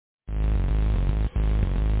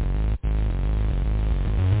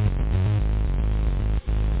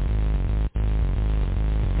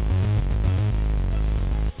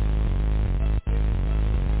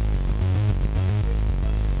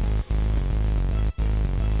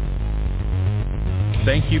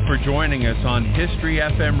Thank you for joining us on History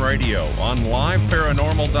FM Radio on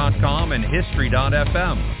liveparanormal.com and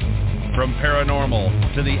history.fm. From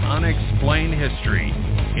paranormal to the unexplained history,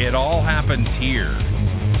 it all happens here.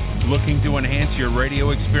 Looking to enhance your radio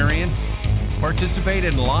experience? Participate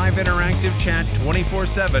in live interactive chat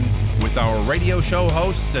 24/7 with our radio show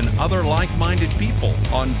hosts and other like-minded people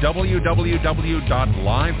on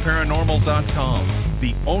www.liveparanormal.com,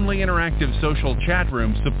 the only interactive social chat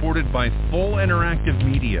room supported by full interactive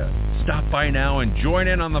media. Stop by now and join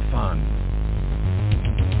in on the fun.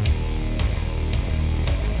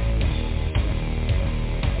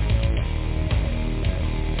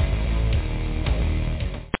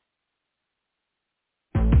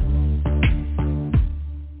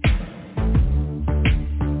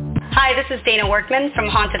 Hi, this is Dana Workman from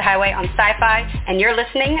Haunted Highway on Sci-Fi, and you're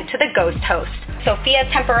listening to the Ghost Host, Sophia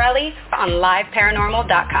Temperilli on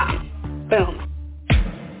liveparanormal.com. Boom.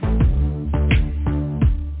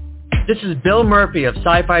 This is Bill Murphy of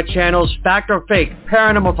Sci-Fi Channel's Fact or Fake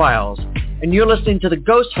Paranormal Files, and you're listening to the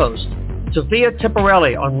Ghost Host, Sophia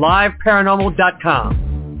Temperilli on liveparanormal.com.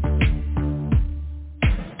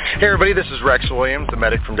 Hey everybody, this is Rex Williams, the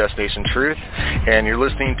medic from Destination Truth, and you're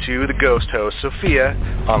listening to the Ghost Host, Sophia,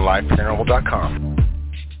 on liveparanormal.com.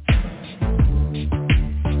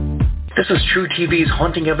 This is True TV's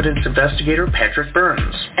haunting evidence investigator, Patrick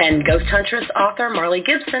Burns. And Ghost Huntress author, Marley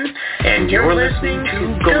Gibson. And you're listening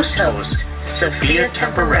to Ghost Host, Sophia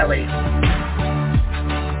Temperilli.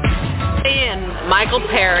 And Michael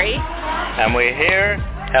Perry. And we're here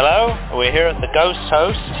at the Ghost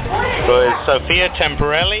Host with Sophia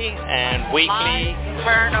Temperilli and weekly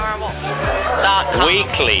Paranormal.com.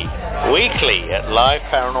 Weekly at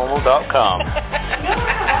liveparanormal.com.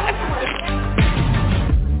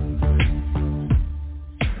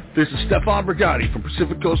 This is Stefan Brigatti from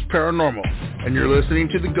Pacific Coast Paranormal, and you're listening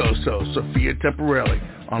to the Ghost Host, Sophia Temperilli,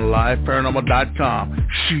 on liveparanormal.com.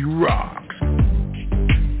 She rocks.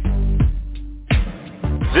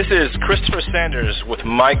 This is Christopher Sanders with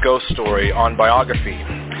My Ghost Story on Biography.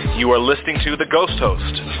 You are listening to The Ghost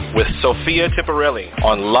Host with Sophia Temperilli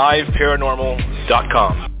on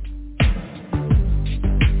liveparanormal.com.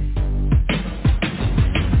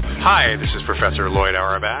 Hi, this is Professor Lloyd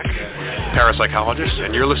Auerbach, parapsychologist,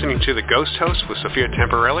 and you're listening to The Ghost Host with Sophia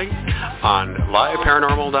Temperilli on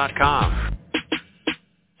liveparanormal.com.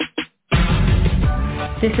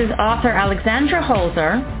 This is author Alexandra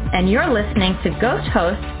Holzer, and you're listening to Ghost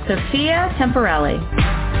Host Sophia Temperilli.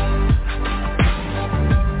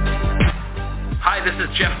 Hi, this is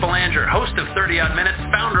Jeff Belanger, host of 30 Odd Minutes,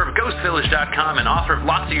 founder of GhostVillage.com, and author of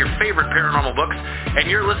lots of your favorite paranormal books, and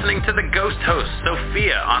you're listening to the Ghost Host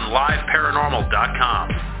Sophia on liveparanormal.com.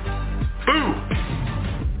 Boo!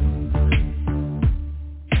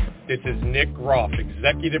 This is Nick Groff,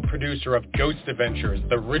 executive producer of Ghost Adventures,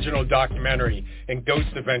 the original documentary, and Ghost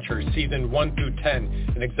Adventures Season 1 through 10,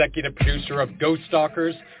 and executive producer of Ghost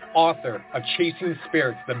Stalkers, author of Chasing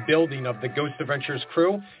Spirits, the building of the Ghost Adventures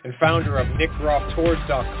crew, and founder of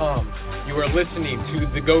NickGroffTours.com. You are listening to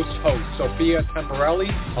the Ghost Host, Sophia Temperilli,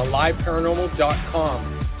 on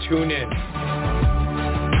liveparanormal.com. Tune in.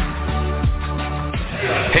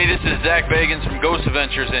 Hey, this is Zach Bagans from Ghost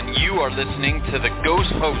Adventures, and you are listening to the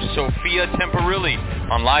Ghost Host, Sophia Temperilli,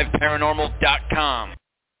 on liveparanormal.com.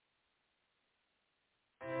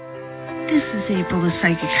 This is April, the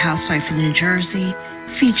psychic housewife in New Jersey,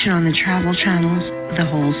 featured on the travel channels, The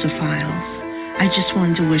Holes of Files. I just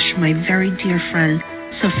wanted to wish my very dear friend,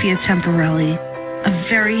 Sophia Temperilli, a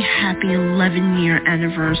very happy 11-year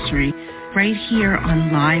anniversary right here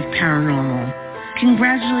on Live Paranormal.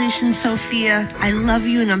 Congratulations, Sophia. I love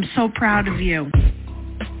you, and I'm so proud of you.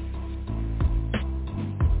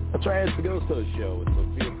 That's right. It's the Ghost Host Show with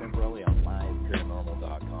Sophia Temperilli on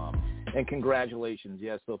liveparanormal.com. And congratulations,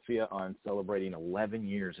 yes, Sophia, on celebrating 11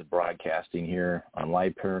 years of broadcasting here on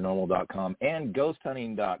liveparanormal.com and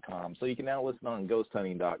ghosthunting.com. So you can now listen on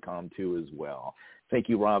ghosthunting.com too as well. Thank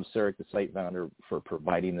you, Rob Surik, the site founder, for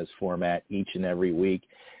providing this format each and every week.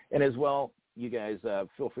 And as well, you guys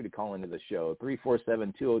feel free to call into the show,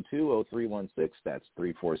 347-202-0316. That's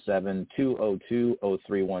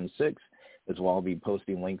 347-202-0316. As well, I'll be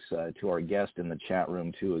posting links to our guest in the chat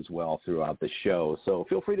room, too, as well, throughout the show. So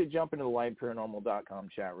feel free to jump into the liveparanormal.com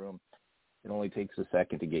chat room. It only takes a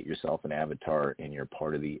second to get yourself an avatar, and you're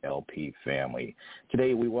part of the LP family.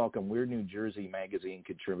 Today, we welcome Weird New Jersey magazine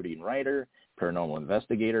contributing writer, paranormal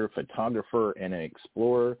investigator, photographer, and an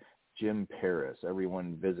explorer, JIM Parris.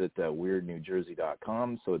 Everyone visit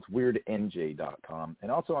weirdnewjersey.com, so it's weirdnj.com, and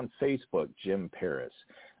also on Facebook, JIM Parris.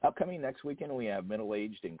 Upcoming next weekend, we have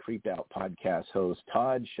middle-aged and creeped-out podcast hosts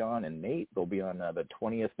Todd, Sean, and Nate. They'll be on the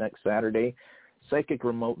 20th next Saturday. Psychic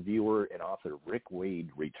remote viewer and author Rick Wade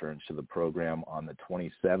returns to the program on the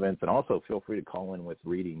 27th. And also feel free to call in with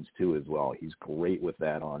readings, too, as well. He's great with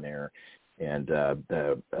that on air and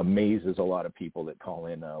amazes a lot of people that call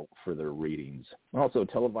in for their readings. Also,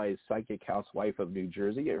 televised psychic housewife of New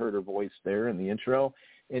Jersey. You heard her voice there in the intro.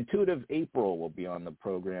 Intuitive April will be on the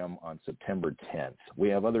program on September 10th. We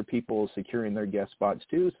have other people securing their guest spots,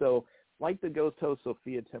 too, so like the Ghost Host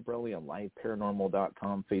Sophia Temperilli on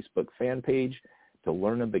liveparanormal.com Facebook fan page to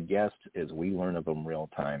learn of the guests as we learn of them real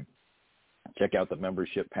time. Check out the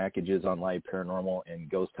membership packages on Live Paranormal and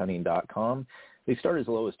ghosthunting.com. They start as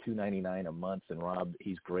low as $2.99 a month, and Rob,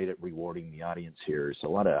 he's great at rewarding the audience here. So a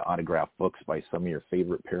lot of autographed books by some of your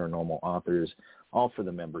favorite paranormal authors, all for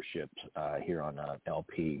the memberships here on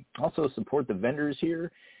LP. Also support the vendors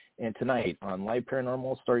here. And tonight on Live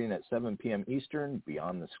Paranormal, starting at 7 p.m. Eastern,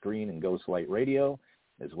 Beyond the Screen and Ghostlight Radio,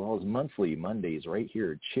 as well as monthly Mondays right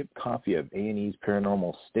here, Chip Coffey of A&E's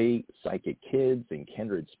Paranormal State, Psychic Kids, and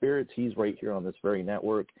Kindred Spirits. He's right here on this very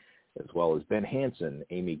network, as well as Ben Hansen,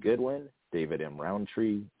 Amy Goodwin, David M.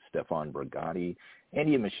 Roundtree, Stefan Brigatti,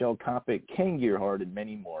 Andy and Michelle Kopic, Ken Gearhart, and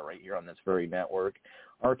many more right here on this very network.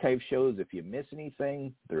 Archive shows, if you miss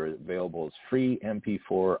anything, they're available as free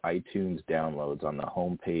MP4 iTunes downloads on the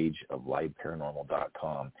homepage of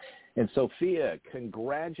liveparanormal.com. And Sophia,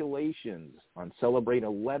 congratulations on celebrating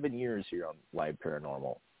 11 years here on Live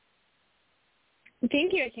Paranormal.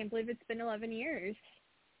 Thank you. I can't believe it's been 11 years.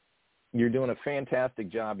 You're doing a fantastic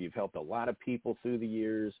job. You've helped a lot of people through the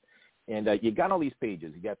years. And you got all these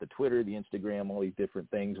pages. You got the Twitter, the Instagram, all these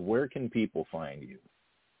different things. Where can people find you?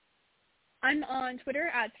 I'm on Twitter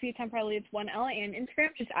at Sophia Temperilli. It's 1L, and Instagram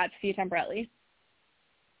just at Sophia Temperilli.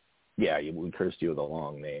 Yeah, we cursed you with a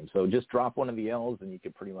long name. So just drop one of the L's, and you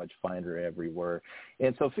can pretty much find her everywhere.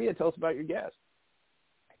 And Sophia, tell us about your guest.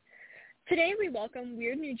 Today we welcome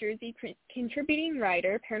Weird New Jersey contributing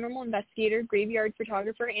writer, paranormal investigator, graveyard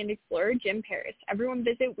photographer, and explorer JIM Parris. Everyone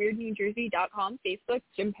visit weirdnewjersey.com, Facebook,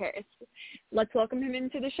 JIM Parris. Let's welcome him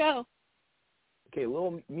into the show. Okay, a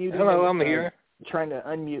little muted. Hello, I'm here. Trying to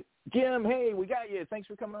unmute. Jim, hey, we got you. Thanks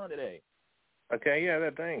for coming on today. Okay, yeah,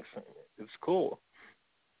 thanks. It's cool.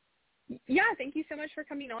 Yeah, thank you so much for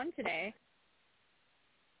coming on today.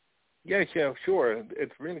 Yeah, sure.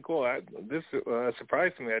 It's really cool. This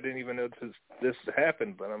surprised me. I didn't even know this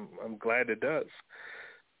happened, but I'm glad it does.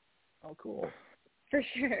 Oh, cool. For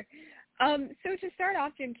sure. So to start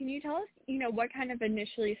off, Jim, can you tell us, what kind of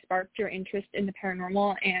initially sparked your interest in the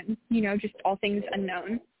paranormal and, just all things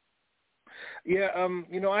unknown? Yeah,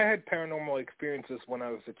 I had paranormal experiences when I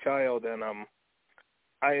was a child, and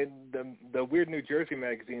the Weird New Jersey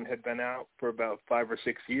magazine had been out for about 5 or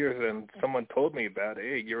 6 years, and someone told me about it.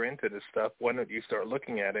 Hey, you're into this stuff. Why don't you start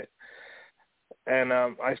looking at it? And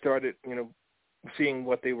I started, seeing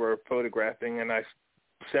what they were photographing, and I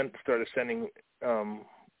started sending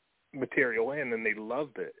material in, and they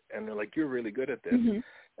loved it. And they're like, you're really good at this.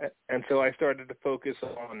 Mm-hmm. And so I started to focus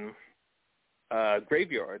on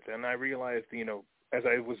graveyards, and I realized, as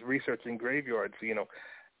I was researching graveyards,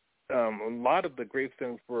 a lot of the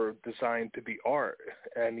gravestones were designed to be art,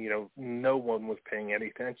 and, no one was paying any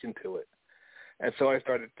attention to it. And so I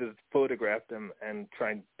started to photograph them and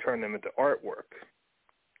try and turn them into artwork.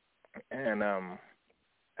 And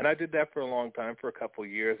I did that for a long time, for a couple of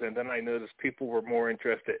years, and then I noticed people were more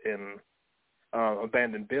interested in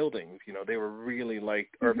abandoned buildings. They were really like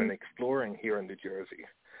urban exploring here in New Jersey.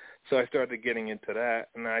 So I started getting into that,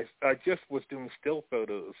 and I just was doing still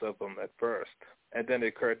photos of them at first. And then it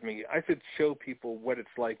occurred to me, I should show people what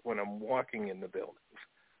it's like when I'm walking in the buildings.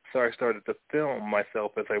 So I started to film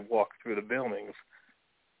myself as I walked through the buildings.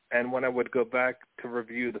 And when I would go back to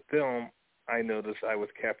review the film, I noticed I was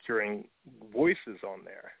capturing voices on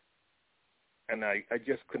there. And I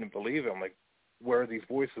just couldn't believe it. I'm like, where are these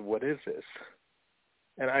voices? What is this?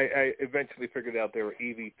 And I eventually figured out they were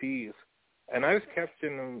EVPs. And I was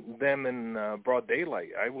capturing them in broad daylight.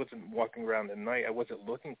 I wasn't walking around at night. I wasn't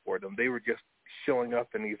looking for them. They were just showing up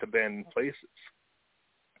in these abandoned places.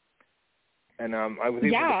 And I was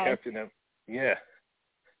able to capture them,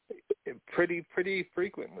 pretty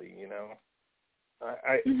frequently,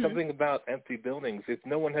 Something about empty buildings. If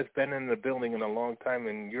no one has been in the building in a long time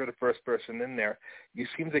and you're the first person in there, you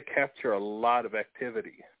seem to capture a lot of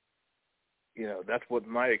activity. That's what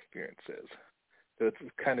my experience is. So it's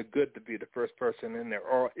kind of good to be the first person in there.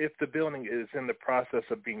 Or if the building is in the process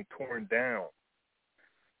of being torn down,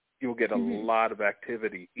 you'll get a lot of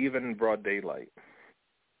activity, even in broad daylight.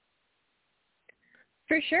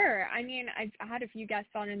 For sure. I mean, I've had a few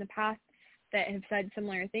guests on in the past that have said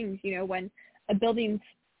similar things. When a building's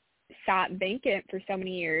sat vacant for so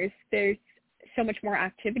many years, there's so much more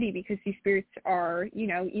activity because these spirits are,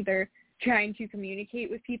 either trying to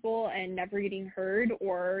communicate with people and never getting heard,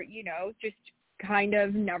 or, just kind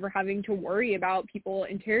of never having to worry about people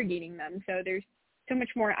interrogating them. So there's so much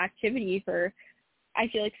more activity for, I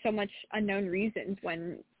feel like, so much unknown reasons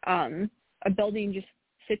when a building just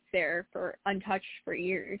sits there for untouched for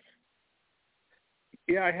years.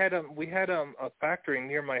 Yeah, we had a factory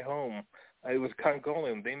near my home. It was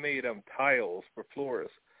Congolian. They made tiles for floors,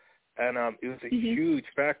 and it was a huge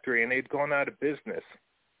factory, and they'd gone out of business,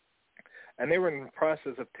 and they were in the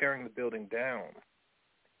process of tearing the building down.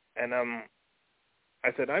 And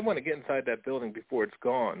I said, I want to get inside that building before it's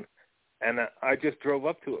gone. And I just drove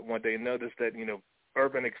up to it one day and noticed that,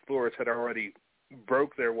 urban explorers had already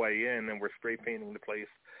broke their way in and were spray painting the place.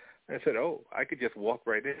 And I said, oh, I could just walk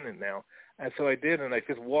right in it now. And so I did, and I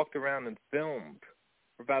just walked around and filmed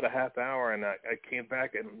for about a half hour, and I came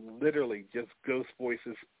back and literally just ghost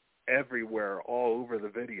voices everywhere, all over the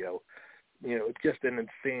video. Just an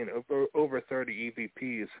insane, over 30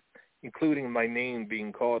 EVPs, including my name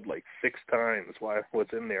being called like 6 times while I was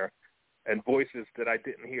in there, and voices that I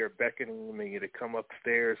didn't hear beckoning me to come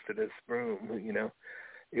upstairs to this room.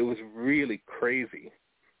 It was really crazy.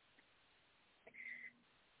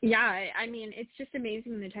 Yeah, I mean, it's just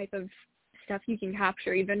amazing the type of stuff you can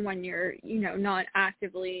capture, even when you're, not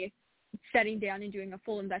actively setting down and doing a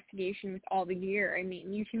full investigation with all the gear. I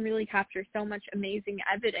mean, you can really capture so much amazing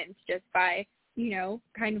evidence just by,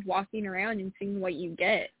 kind of walking around and seeing what you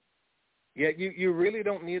get. Yeah, you really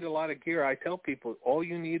don't need a lot of gear. I tell people all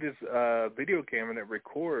you need is a video camera that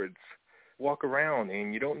records. Walk around,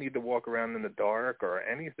 and you don't need to walk around in the dark or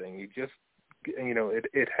anything. You just,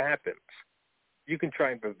 it happens. You can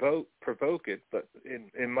try and provoke it, but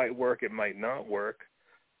it might work, it might not work.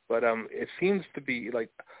 But it seems to be like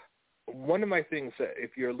one of my things that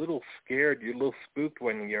if you're a little scared, you're a little spooked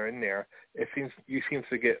when you're in there, you seem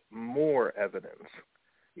to get more evidence,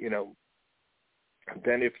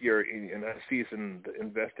 than if you're a seasoned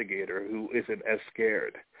investigator who isn't as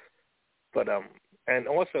scared. But and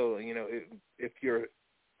also,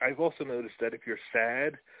 I've also noticed that if you're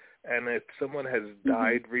sad and if someone has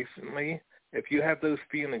died recently, if you have those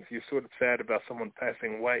feelings, you're sort of sad about someone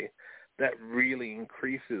passing away, that really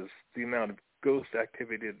increases the amount of ghost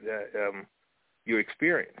activity that you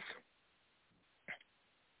experience.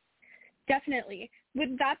 Definitely.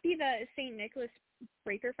 Would that be the St. Nicholas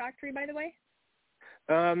Breaker Factory, by the way?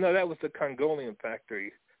 No, that was the Congolian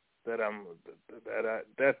factory that I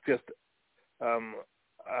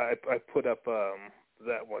put up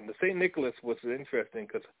that one. The St. Nicholas was interesting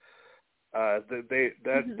because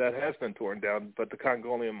that has been torn down, but the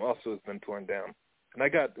Congolian also has been torn down. And I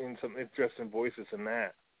got in some interesting voices in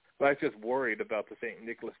that. But I was just worried about the St.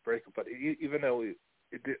 Nicholas Breaker. But even though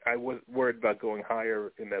I was worried about going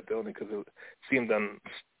higher in that building because it seemed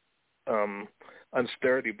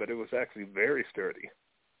unsturdy, but it was actually very sturdy.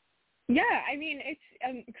 Yeah, I mean,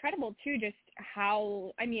 it's incredible, too, just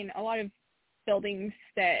how, a lot of buildings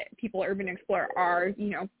that people urban explore are,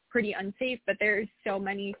 pretty unsafe, but there's so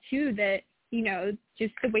many, too, that,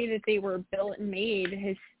 just the way that they were built and made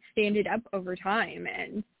has standed up over time.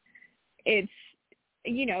 And it's,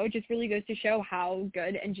 it just really goes to show how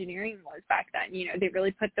good engineering was back then. They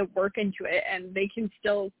really put the work into it, and they can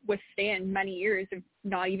still withstand many years of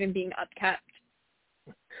not even being upkept.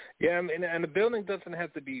 Yeah, and a building doesn't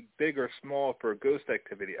have to be big or small for ghost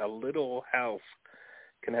activity. A little house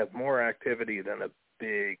can have more activity than a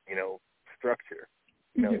big, structure.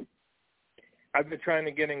 I've been trying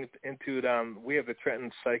to get into it. We have the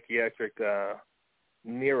Trenton Psychiatric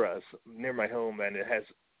near us, near my home, and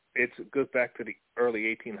it goes back to the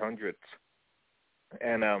early 1800s.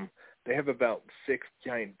 And they have about 6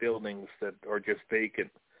 giant buildings that are just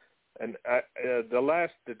vacant. And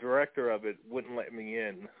the director of it wouldn't let me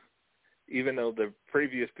in, even though the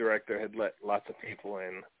previous director had let lots of people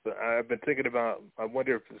in. But I've been thinking about, I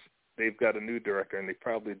wonder if they've got a new director, and they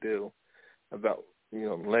probably do, about,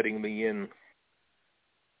 letting me in.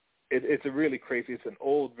 It's a really crazy, it's an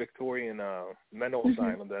old Victorian mental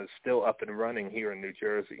asylum that is still up and running here in New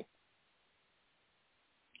Jersey.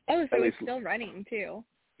 Oh, so it's still running, too.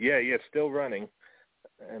 Yeah, it's still running.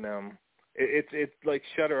 And it's like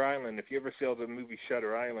Shutter Island. If you ever saw the movie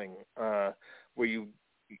Shutter Island, where you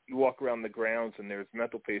walk around the grounds and there's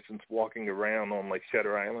mental patients walking around on like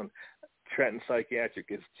Shutter Island, Trenton Psychiatric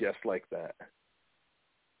is just like that.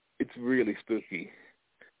 It's really spooky.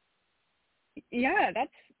 Yeah,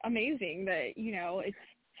 that's amazing that, it's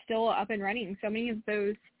still up and running. So many of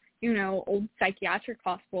those, old psychiatric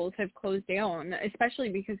hospitals have closed down, especially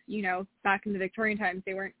because, back in the Victorian times,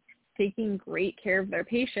 they weren't taking great care of their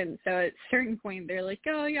patients. So at a certain point, they're like,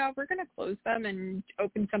 oh, yeah, we're going to close them and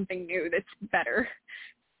open something new that's better.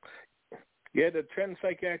 Yeah, the Trenton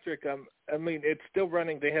Psychiatric, I mean, it's still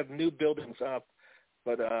running. They have new buildings up,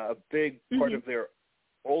 but a big part of their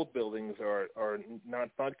old buildings are not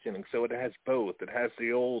functioning. So it has both. It has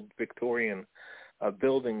the old Victorian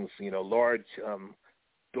buildings, large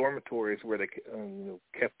dormitories where they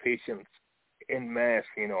kept patients en masse,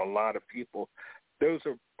 a lot of people. Those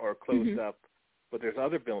are closed up, but there's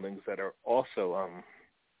other buildings that are also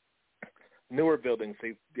newer buildings.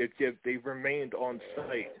 They've remained on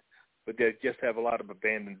site, but they just have a lot of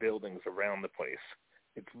abandoned buildings around the place.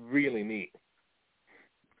 It's really neat.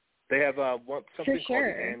 They have something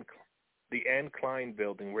called the Anne Klein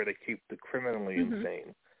building, where they keep the criminally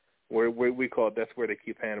insane. Where we call it, that's where they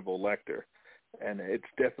keep Hannibal Lecter, and it's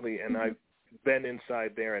definitely. And I've been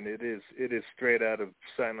inside there, and it is straight out of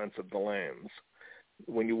Silence of the Lambs.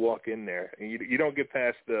 When you walk in there, and you don't get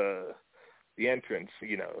past the entrance,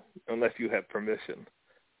 unless you have permission.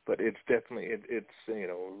 But it's definitely it's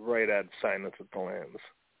right out of Silence of the Lambs.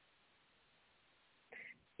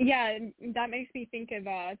 Yeah, that makes me think of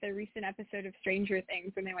the recent episode of Stranger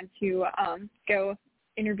Things when they went to go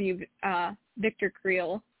interview Victor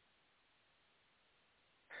Creel.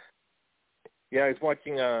 Yeah, I was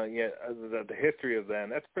watching the history of that,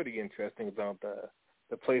 and that's pretty interesting about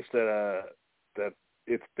the place that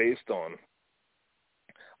it's based on.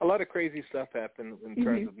 A lot of crazy stuff happened in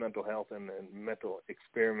terms of mental health and mental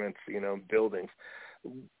experiments, buildings.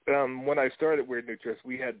 When I started Weird New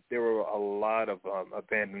Jersey, there were a lot of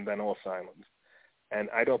abandoned mental asylums, and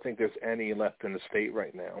I don't think there's any left in the state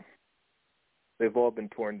right now. They've all been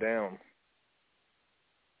torn down.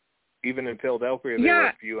 Even in Philadelphia, there were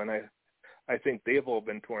a few, and I think they've all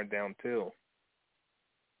been torn down too.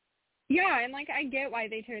 Yeah, and I get why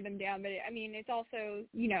they tear them down, but I mean, it's also,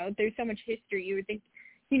 there's so much history. You would think,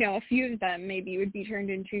 a few of them maybe would be turned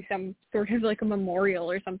into some sort of a memorial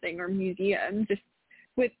or something, or museum, just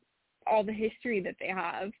with all the history that they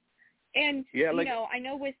have. And, I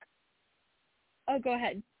know with, go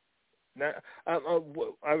ahead. Now, I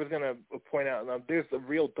was going to point out, there's a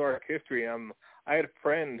real dark history. I had a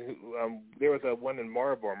friend who, there was one in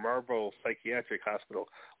Marlborough Psychiatric Hospital,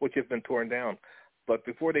 which has been torn down. But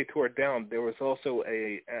before they tore it down, there was also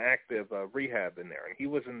an active rehab in there, and he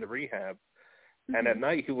was in the rehab. And at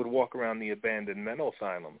night, he would walk around the abandoned mental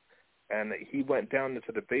asylum, and he went down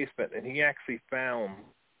into the basement, and he actually found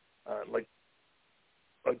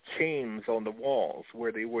chains on the walls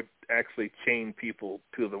where they would actually chain people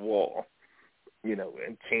to the wall,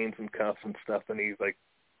 and chains and cuffs and stuff. And he's like,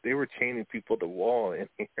 they were chaining people to the wall in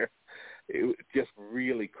here. It was just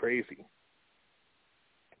really crazy.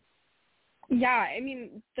 Yeah, I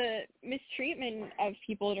mean, the mistreatment of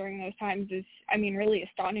people during those times is, really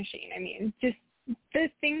astonishing. Just the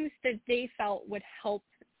things that they felt would help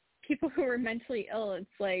people who were mentally ill. It's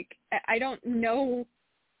I don't know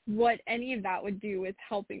what any of that would do with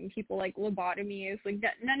helping people, lobotomies.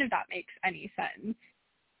 None of that makes any sense.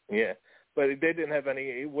 Yeah, but they didn't have any.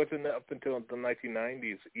 It wasn't up until the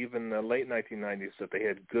 1990s, even the late 1990s, that they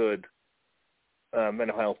had good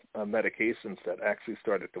mental health medications that actually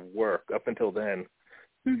started to work. Up until then,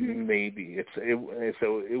 maybe so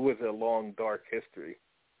it was a long, dark history.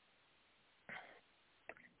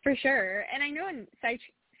 For sure, and I know in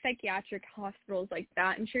psychiatric hospitals like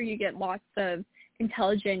that, I'm sure you get lots of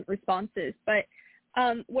intelligent responses. But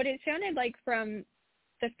what it sounded like from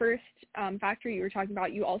the first factory you were talking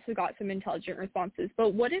about, you also got some intelligent responses.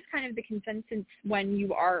 But what is kind of the consensus when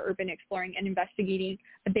you are urban exploring and investigating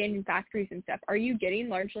abandoned factories and stuff? Are you getting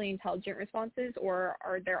largely intelligent responses, or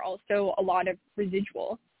are there also a lot of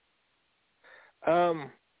residual?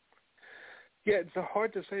 Yeah, it's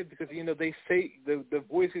hard to say because, they say the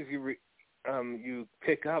voices you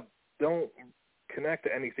pick up don't connect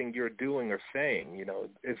to anything you're doing or saying.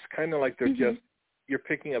 It's kind of like they're just, you're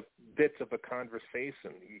picking up bits of a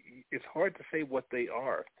conversation. It's hard to say what they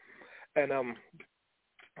are. And,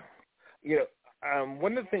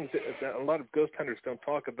 one of the things that a lot of ghost hunters don't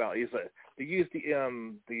talk about is that they use the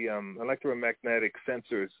electromagnetic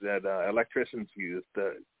sensors that electricians use.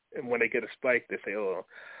 And when they get a spike, they say, oh,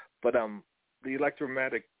 but the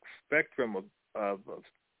electromagnetic spectrum of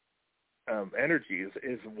energies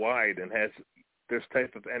is wide and there's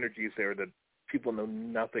type of energies there that people know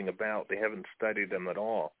nothing about. They haven't studied them at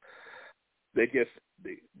all.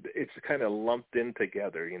 It's kind of lumped in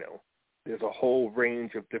together, There's a whole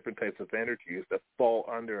range of different types of energies that fall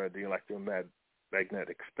under the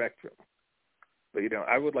electromagnetic spectrum. But,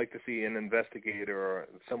 I would like to see an investigator or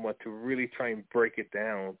someone to really try and break it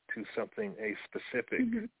down to something, a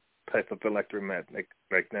specific type of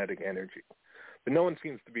electromagnetic energy. But no one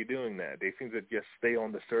seems to be doing that. They seem to just stay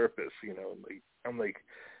on the surface, I'm like,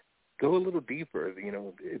 go a little deeper,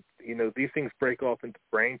 these things break off into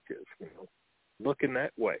branches, look in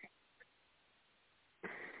that way.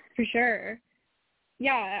 For sure.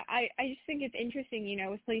 Yeah, I just think it's interesting,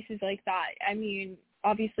 with places like that. I mean,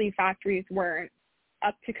 obviously factories weren't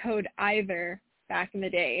up to code either back in the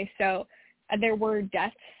day. So there were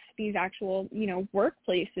deaths, these actual,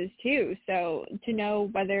 workplaces too. So to know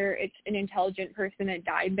whether it's an intelligent person that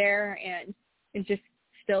died there and is just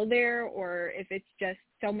still there, or if it's just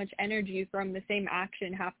so much energy from the same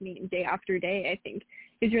action happening day after day, I think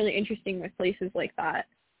is really interesting with places like that.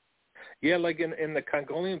 Yeah, like in the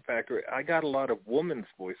Congolian factory, I got a lot of women's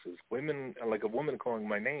voices, women, like a woman calling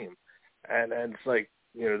my name. And it's like,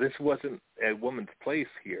 this wasn't a woman's place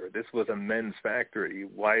here. This was a men's factory.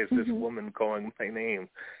 Why is this woman calling my name?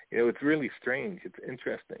 It's really strange. It's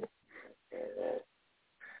interesting.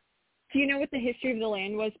 Do you know what the history of the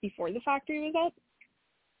land was before the factory was up?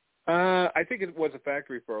 I think it was a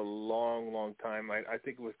factory for a long, long time. I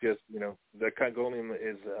think it was just, the Congolian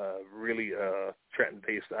is really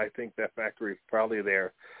Trenton-based. I think that factory is probably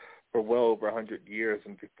there for well over 100 years,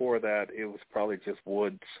 and before that, it was probably just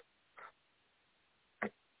woods. So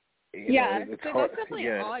that's definitely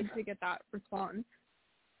odd to get that response.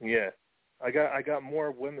 Yeah, I got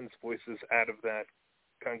more women's voices out of that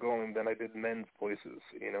Congolian than I did men's voices.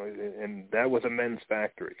 And that was a men's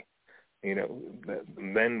factory. The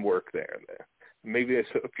men work there. Maybe there's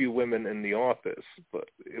a few women in the office, but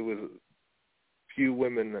it was few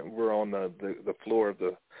women that were on the floor of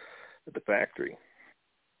the factory.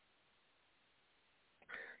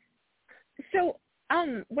 So,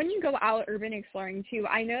 when you go out urban exploring too,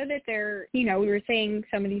 I know that we were saying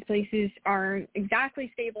some of these places aren't exactly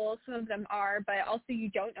stable, some of them are, but also you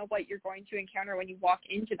don't know what you're going to encounter when you walk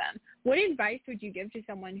into them. What advice would you give to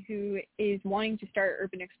someone who is wanting to start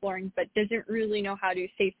urban exploring but doesn't really know how to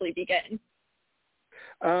safely begin?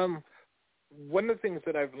 One of the things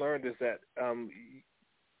that I've learned is that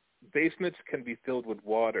basements can be filled with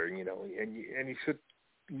water, and you should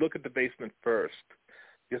look at the basement first.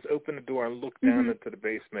 Just open the door and look down into the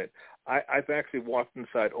basement. I've actually walked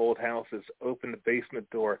inside old houses, opened the basement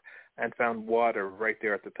door, and found water right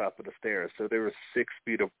there at the top of the stairs. So there was 6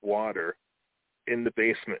 feet of water in the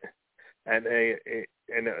basement. And I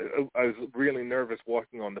was really nervous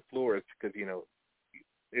walking on the floors because,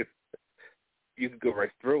 if you could go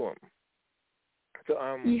right through them. So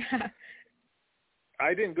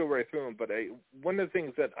I didn't go right through them, but one of the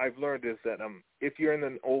things that I've learned is that if you're in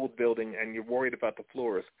an old building and you're worried about the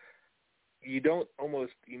floors, you don't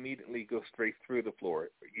almost immediately go straight through the floor.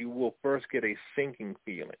 You will first get a sinking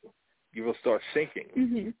feeling. You will start sinking.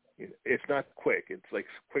 Mm-hmm. It's not quick. It's like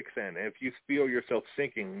quicksand. And if you feel yourself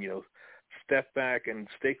sinking, step back and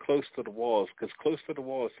stay close to the walls, because close to the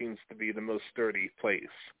walls seems to be the most sturdy place.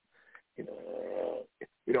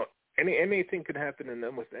 Anything could happen in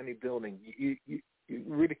almost any building. You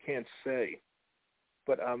really can't say.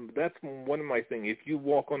 But that's one of my things. If you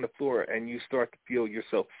walk on the floor and you start to feel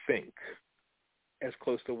yourself sink as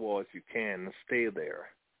close to the wall as you can, stay there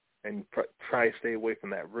and try to stay away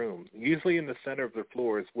from that room. Usually in the center of the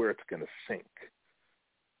floor is where it's going to sink.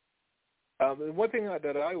 One thing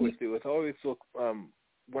that I always do is always look,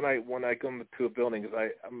 when I go to a building,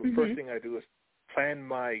 the first thing I do is plan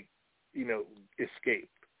my, escape.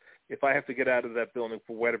 If I have to get out of that building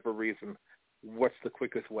for whatever reason, what's the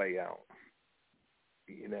quickest way out?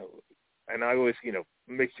 And I always,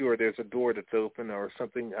 make sure there's a door that's open or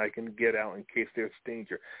something I can get out in case there's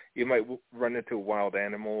danger. You might run into a wild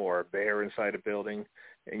animal or a bear inside a building,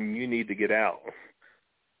 and you need to get out.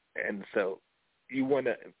 And so you want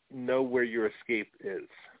to know where your escape is.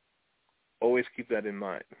 Always keep that in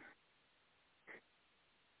mind.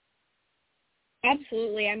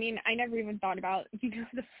 Absolutely. I mean, I never even thought about,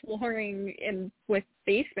 the flooring with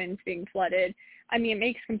basements being flooded. I mean, it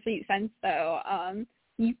makes complete sense, though.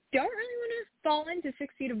 You don't really want to fall into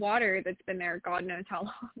 6 feet of water that's been there God knows how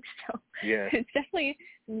long. So yeah, it's definitely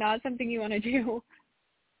not something you want to do.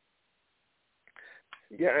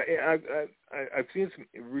 Yeah, I've seen some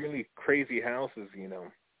really crazy houses,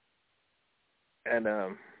 and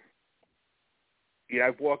I've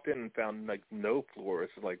walked in and found no floor.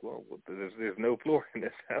 It's like, well, there's no floor in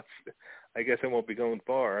this house. I guess I won't be going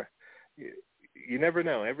far. You never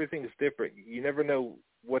know. Everything is different. You never know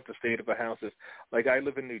what the state of a house is. Like, I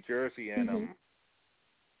live in New Jersey, and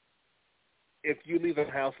if you leave a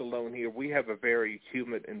house alone here, we have a very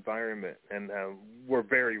humid environment, and we're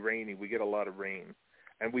very rainy. We get a lot of rain,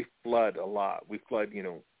 and we flood a lot. We flood,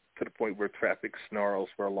 to the point where traffic snarls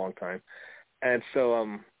for a long time. And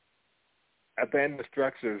so abandoned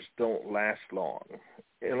structures don't last long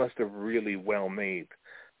unless they're really well made.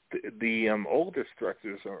 The older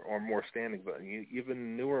structures are more standing, but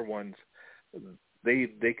even newer ones,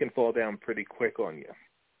 they can fall down pretty quick on you.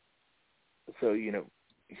 So,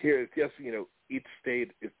 here it's just, each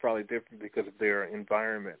state is probably different because of their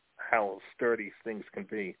environment, how sturdy things can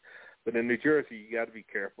be. But in New Jersey, you got to be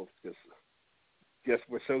careful because just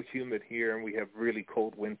we're so humid here and we have really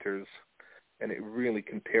cold winters, and it really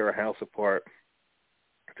can tear a house apart.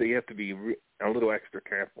 So you have to be a little extra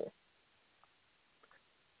careful.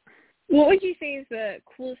 What would you say is the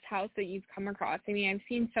coolest house that you've come across? I mean, I've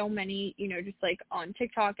seen so many, just like on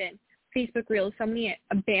TikTok and Facebook Reels, so many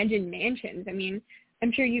abandoned mansions. I mean,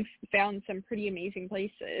 I'm sure you've found some pretty amazing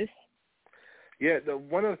places. Yeah,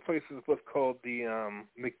 one of the places was called the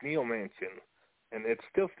McNeil Mansion, and it's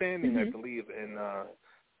still standing, I believe, in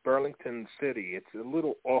Burlington City. It's a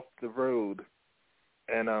little off the road,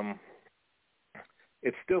 and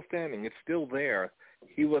it's still standing. It's still there.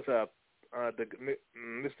 He was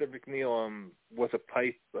Mr. McNeil was a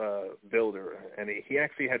pipe builder, and he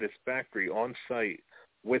actually had his factory on site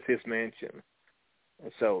with his mansion.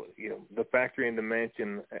 And so, the factory and the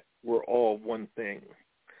mansion were all one thing.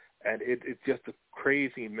 And it's just a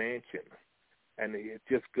crazy mansion. And it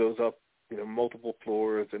just goes up, multiple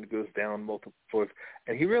floors, and it goes down multiple floors.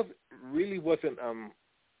 And he really wasn't,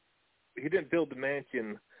 he didn't build the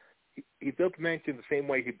mansion. He built the mansion the same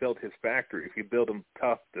way he built his factories. He built them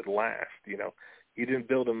tough to last, He didn't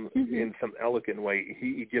build them in some elegant way.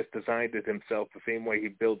 He just designed it himself the same way he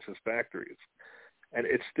builds his factories. And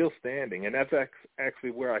it's still standing. And that's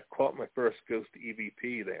actually where I caught my first ghost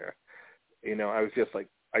EVP there. I was just like,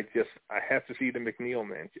 I have to see the McNeil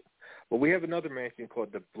Mansion. But we have another mansion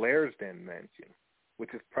called the Blair's Den Mansion,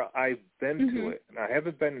 which is I've been to it, and I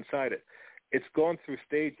haven't been inside it. It's gone through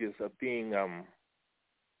stages of being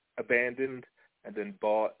abandoned, and then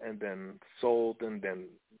bought, and then sold, and then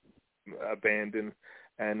abandoned.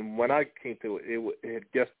 And when I came to it, it had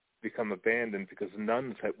just become abandoned because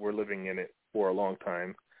nuns were living in it for a long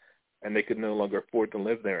time, and they could no longer afford to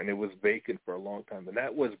live there, and it was vacant for a long time. And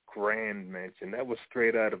that was grand mansion. That was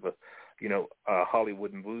straight out of a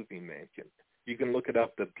Hollywood movie mansion. You can look it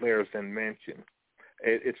up, the Blair's Den Mansion.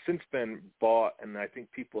 It's since been bought, and I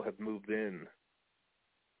think people have moved in,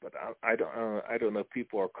 but I don't know if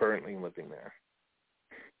people are currently living there.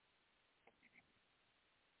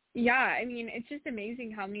 Yeah, I mean, it's just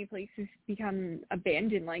amazing how many places become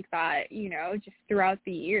abandoned like that, just throughout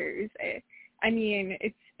the years. I mean,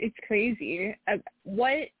 it's crazy.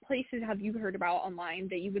 What places have you heard about online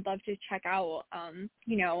that you would love to check out,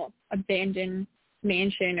 abandoned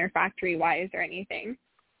mansion or factory-wise or anything?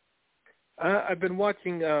 I've been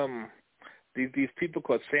watching these people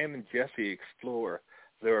called Sam and Jesse explore.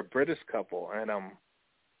 They're a British couple, and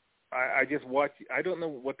I just watch. I don't know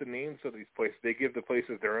what the names of these places. They give the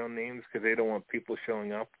places their own names because they don't want people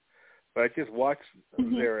showing up. But I just watch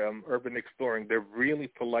their urban exploring. They're really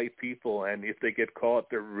polite people, and if they get caught,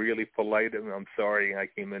 they're really polite. And I'm sorry, I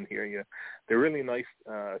came in here. They're a really nice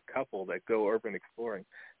couple that go urban exploring,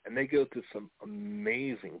 and they go to some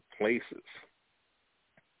amazing places.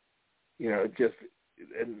 Just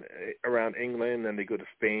around England, and they go to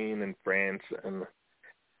Spain and France,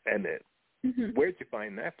 and where'd you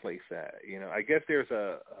find that place at? I guess there's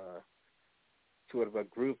a sort of a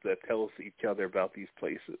group that tells each other about these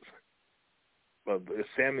places. But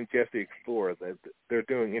Sam and Jesse explore. That they're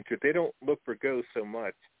doing they don't look for ghosts so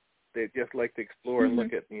much. They just like to explore and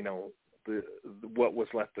look at what was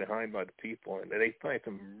left behind by the people, and they find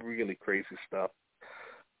some really crazy stuff.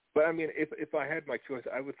 But I mean, if I had my choice,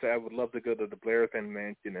 I would say I would love to go to the Blair's Den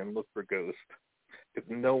Mansion and look for ghosts. If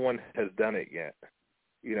no one has done it yet,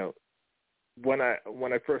 when I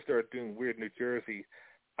first started doing Weird New Jersey,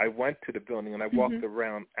 I went to the building and I walked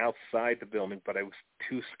around outside the building, but I was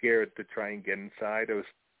too scared to try and get inside.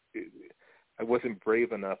 I wasn't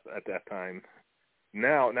brave enough at that time.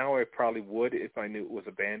 Now I probably would if I knew it was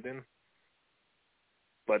abandoned.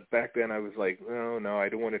 But back then I was like, no, I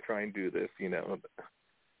don't want to try and do this,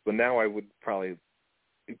 But now I would probably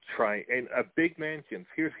try. And big mansions.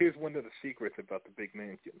 Here's one of the secrets about the big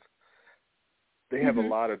mansions. They have a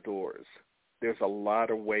lot of doors. There's a lot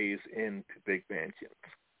of ways into big mansions.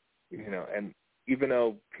 And even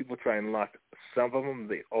though people try and lock some of them,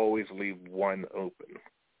 they always leave one open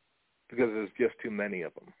because there's just too many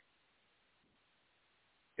of them.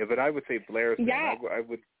 Yeah, but I would say Blair's Den.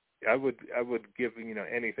 I would give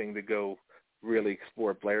anything to go really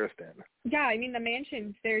explore Blair's Den. Yeah, I mean the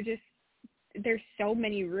mansions, there's so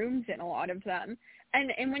many rooms in a lot of them,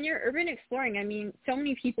 and when you're urban exploring, I mean so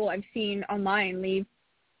many people I've seen online leave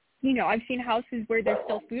I've seen houses where there's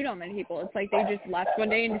still food on the table. It's like they just left one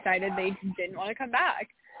day and decided they didn't want to come back.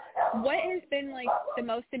 What has been like the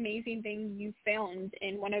most amazing thing you found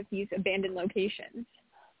in one of these abandoned locations?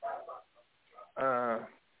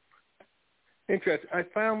 Interesting. I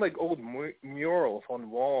found like old murals on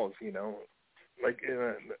walls, like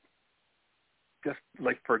just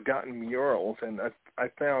like forgotten murals, and I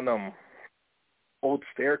found old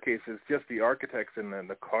staircases, just the architects and then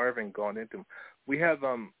the carving gone into them. We have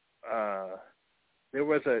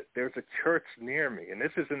there's a church near me, and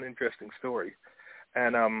this is an interesting story,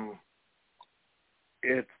 and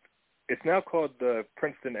it's now called the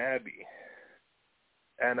Princeton Abbey.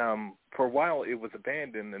 And for a while, it was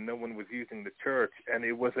abandoned, and no one was using the church. And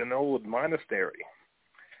it was an old monastery,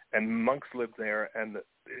 and monks lived there. And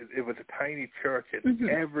it was a tiny church, and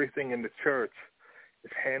everything in the church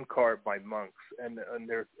is hand-carved by monks. And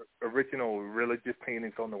there's original religious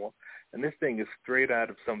paintings on the wall. And this thing is straight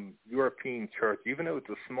out of some European church, even though it's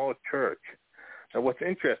a small church. Now, what's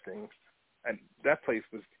interesting, and that place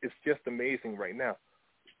is just amazing right now.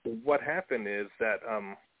 What happened is that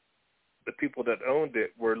the people that owned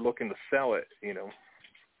it were looking to sell it,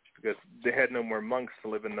 because they had no more monks to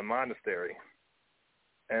live in the monastery.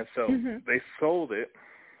 And so they sold it,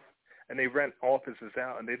 and they rent offices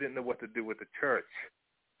out, and they didn't know what to do with the church.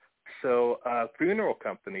 So a funeral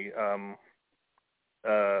company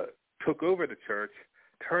took over the church,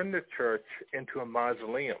 turned the church into a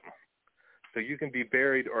mausoleum. So you can be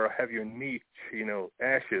buried or have your niche,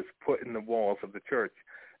 ashes put in the walls of the church.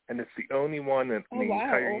 And it's the only one in the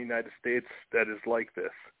entire United States that is like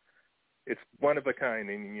this. It's one of a kind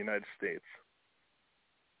in the United States.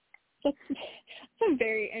 That's a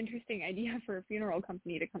very interesting idea for a funeral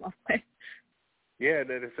company to come up with. Yeah,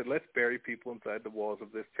 they said, let's bury people inside the walls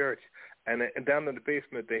of this church. And down in the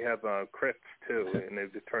basement, they have crypts, too, and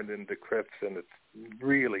they've just turned it into crypts, and it's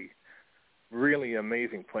really, really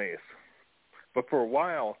amazing place. But for a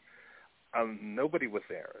while, nobody was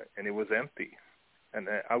there, and it was empty. And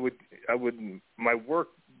my work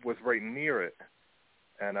was right near it,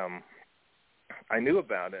 and I knew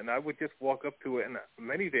about it, and I would just walk up to it, and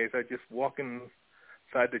many days I'd just walk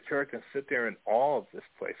inside the church and sit there in awe of this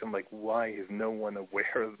place. I'm like, why is no one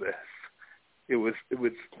aware of this? The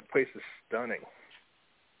place is stunning.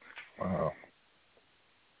 Wow.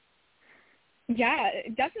 Yeah,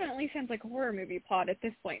 it definitely sounds like a horror movie plot at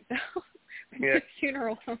this point, though. Yeah.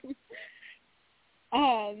 Funeral home.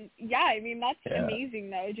 Yeah, I mean, that's amazing,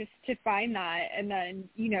 though, just to find that. And then,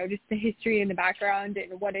 just the history and the background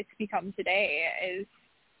and what it's become today is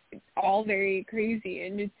all very crazy.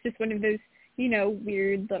 And it's just one of those,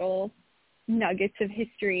 weird little nuggets of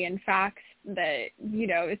history and facts that,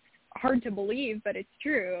 it's hard to believe, but it's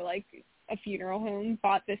true. Like, a funeral home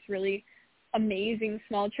bought this really amazing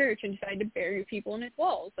small church and decided to bury people in its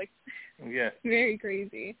walls. Like, yeah, very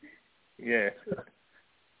crazy. Yeah.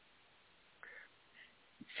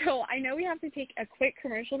 So I know we have to take a quick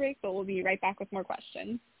commercial break, but we'll be right back with more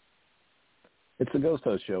questions. It's the Ghost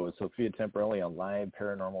Host Show with Sophia Temperilli on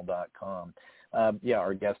liveparanormal.com.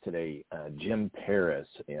 Our guest today, Jim Parris,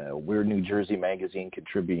 Weird New Jersey magazine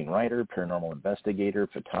contributing writer, paranormal investigator,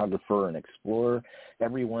 photographer, and explorer.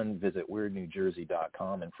 Everyone visit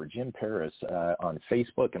weirdnewjersey.com. And for Jim Parris on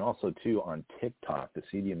Facebook and also, too, on TikTok to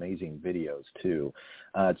see the amazing videos, too.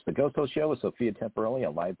 It's the Ghost Host Show with Sophia Temperilli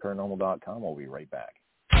on liveparanormal.com. We'll be right back.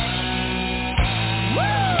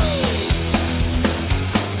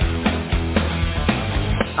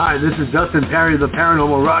 Hi, this is Dustin Perry, the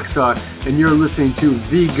Paranormal Rockstar, and you're listening to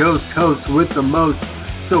The Ghost Host with the most,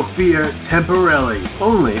 Sophia Temperilli,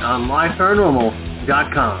 only on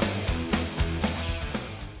liveparanormal.com.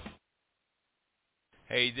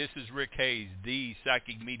 Hey, this is Rick Hayes, the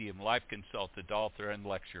psychic medium, life consultant, author, and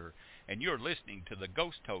lecturer, and you're listening to the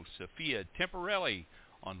Ghost Host, Sophia Temperilli,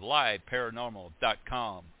 on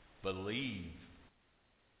liveparanormal.com. Believe.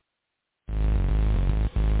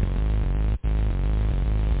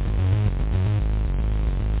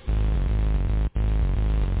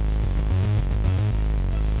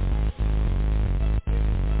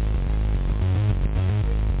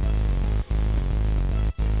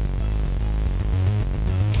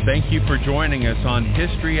 Thank you for joining us on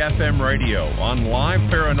History FM Radio on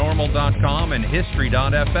liveparanormal.com and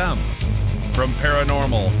history.fm. From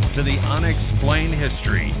paranormal to the unexplained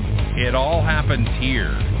history, it all happens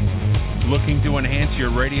here. Looking to enhance your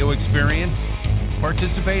radio experience?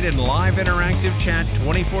 Participate in live interactive chat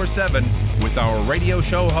 24/7 with our radio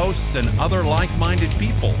show hosts and other like-minded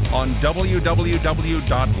people on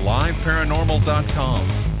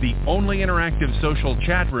www.liveparanormal.com, the only interactive social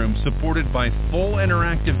chat room supported by full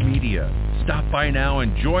interactive media. Stop by now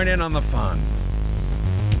and join in on the fun.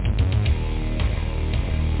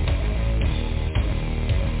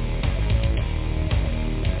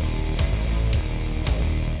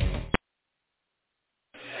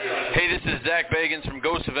 Hey, this is Zach Bagans from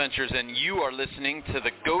Ghost Adventures, and you are listening to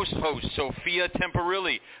the Ghost Host Sophia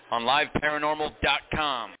Temperilli on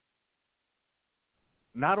liveparanormal.com.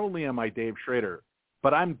 Not only am I Dave Schrader,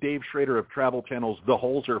 but I'm Dave Schrader of Travel Channel's The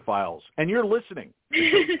Holzer Files, and you're listening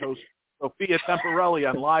to Ghost Host Sophia Temperilli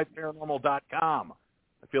on liveparanormal.com.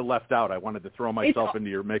 I feel left out. I wanted to throw myself into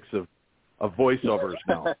your mix of voiceovers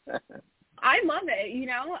now. I love it.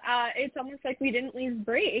 It's almost like we didn't leave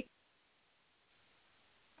break.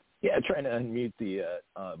 Yeah, trying to unmute the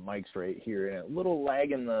mics right here, and a little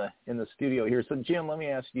lag in the studio here. So, Jim, let me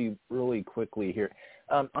ask you really quickly here.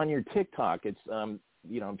 On your TikTok, it's I'm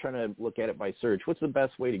trying to look at it by search. What's the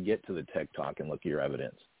best way to get to the TikTok and look at your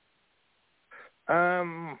evidence?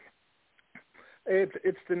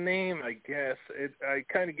 It's the name, I guess. I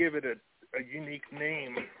kind of give it a unique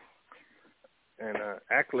name, and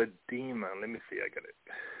Akladema. Let me see. I got to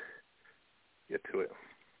get to it.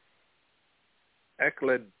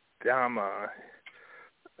 Akladema.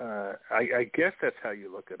 I guess that's how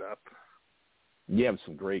you look it up. You have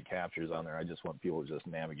some great captures on there. I just want people to just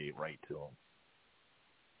navigate right to them.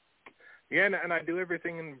 Yeah, and I do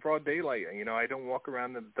everything in broad daylight. I don't walk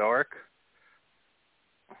around in the dark.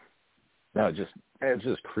 No, it's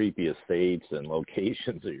just creepy estates and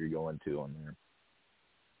locations that you're going to on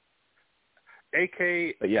there.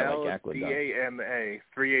 AKLDAMA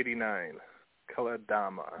 389,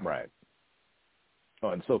 Akladema. Right. Oh,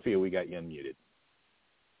 and Sophia, we got you unmuted.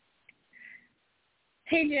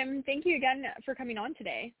 Hey, Jim. Thank you again for coming on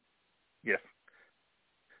today. Yes.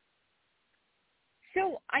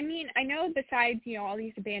 So, I know besides, all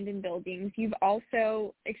these abandoned buildings, you've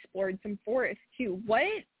also explored some forests, too.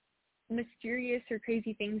 What mysterious or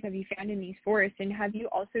crazy things have you found in these forests, and have you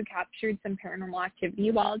also captured some paranormal activity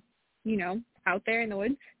while, out there in the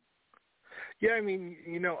woods? Yeah,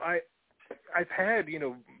 I've had,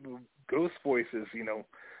 ghost voices,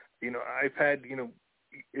 I've had,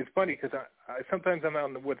 it's funny because I sometimes I'm out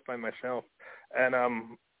in the woods by myself, and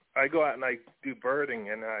I go out and I do birding,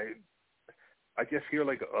 and I just hear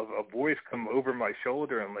like a voice come over my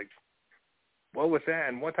shoulder, and like, what was that?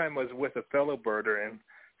 And one time I was with a fellow birder, and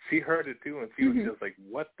she heard it too, and she was just like,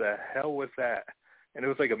 what the hell was that? And it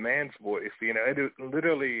was like a man's voice, and it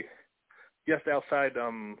literally just outside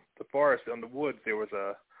the forest, in the woods, there was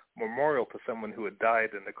a memorial to someone who had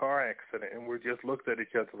died in a car accident, and we just looked at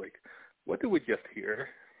each other like, what did we just hear?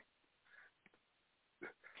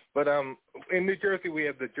 But in New Jersey, we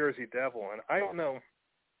have the Jersey Devil, and I don't know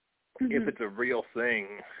if it's a real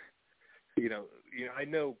thing. I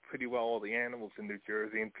know pretty well all the animals in New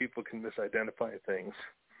Jersey, and people can misidentify things.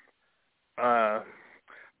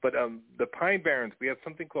 But the Pine Barrens, we have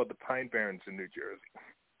something called the Pine Barrens in New Jersey.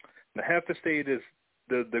 Now, half the state is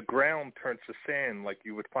the ground turns to sand like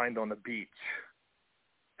you would find on a beach,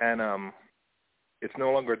 and it's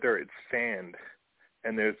no longer dirt; it's sand,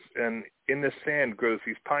 and in the sand grows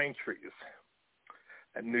these pine trees,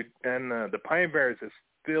 and the Pine Barrens is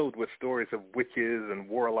filled with stories of witches and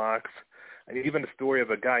warlocks, and even the story of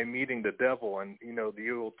a guy meeting the devil, and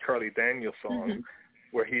the old Charlie Daniels song,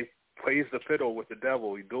 where he plays the fiddle with the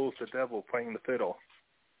devil. He duels the devil playing the fiddle.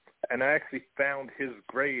 And I actually found his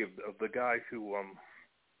grave of the guy who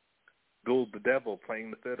dueled the devil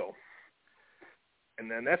playing the fiddle. And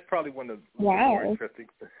then that's probably one of the more interesting.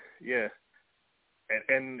 Yeah.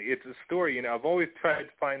 And it's a story, I've always tried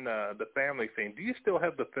to find the family saying, do you still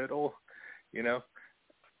have the fiddle? It's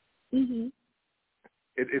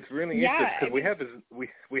really interesting because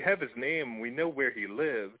we have his name. We know where he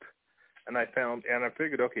lived. And I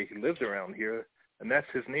figured, okay, he lives around here, and that's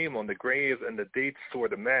his name on the grave, and the dates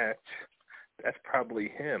sort of match. That's probably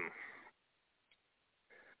him.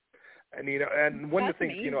 And and one of the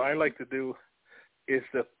things I like to do is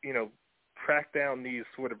to track down these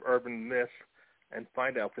sort of urban myths and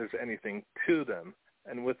find out if there's anything to them.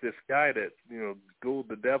 And with this guy that dueled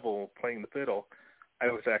the devil playing the fiddle,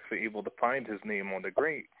 I was actually able to find his name on the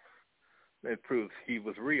grave. It proves he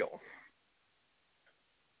was real.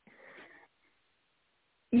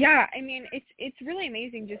 Yeah, it's really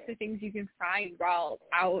amazing just the things you can find while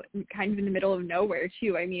out kind of in the middle of nowhere,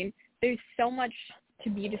 too. There's so much to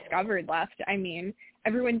be discovered left.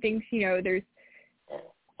 Everyone thinks, there's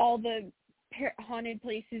all the haunted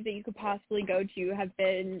places that you could possibly go to have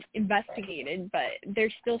been investigated, but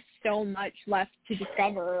there's still so much left to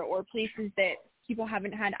discover, or places that people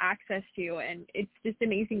haven't had access to, and it's just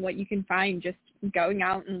amazing what you can find just going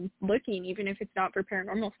out and looking, even if it's not for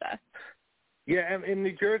paranormal stuff. Yeah, and in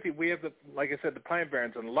New Jersey, we have, like I said, the Pine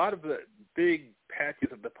Barrens, and a lot of the big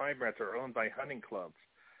patches of the Pine Barrens are owned by hunting clubs,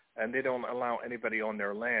 and they don't allow anybody on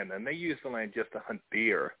their land, and they use the land just to hunt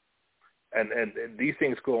deer. And these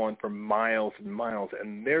things go on for miles and miles.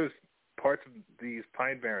 And there's parts of these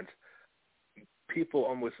pine barrens, people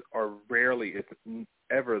almost are rarely, if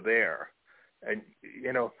ever, there. And,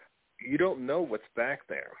 you don't know what's back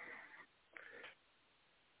there.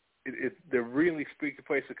 They're really spooky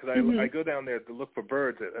places because I go down there to look for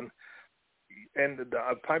birds. And the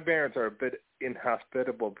pine barrens are a bit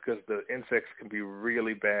inhospitable because the insects can be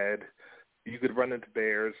really bad. You could run into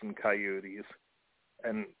bears and coyotes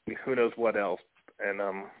and who knows what else. And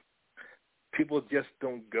people just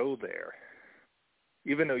don't go there.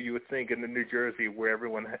 Even though you would think in New Jersey where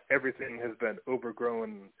everything has been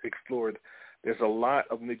overgrown, explored, there's a lot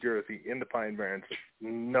of New Jersey in the pine barrens that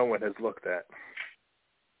no one has looked at.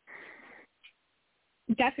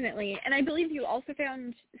 Definitely. And I believe you also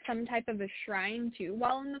found some type of a shrine, too,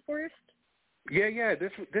 while in the forest? Yeah.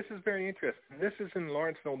 This is very interesting. This is in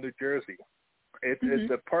Lawrenceville, New Jersey.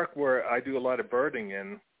 It's a park where I do a lot of birding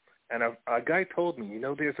in. And a guy told me,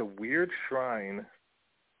 there's a weird shrine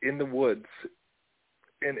in the woods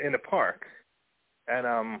in a park.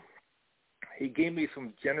 And he gave me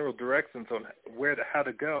some general directions on how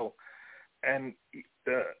to go. And,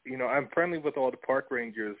 I'm friendly with all the park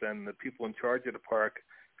rangers and the people in charge of the park,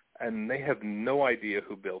 and they have no idea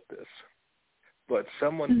who built this. But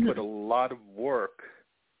someone put a lot of work,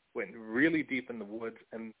 went really deep in the woods,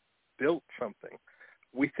 and built something.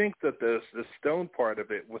 We think that the stone part of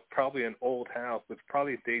it was probably an old house, which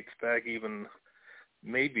probably dates back even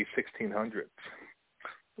maybe 1600s.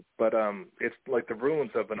 But it's like the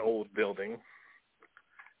ruins of an old building,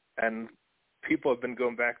 and people have been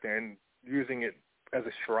going back there and using it as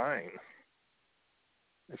a shrine.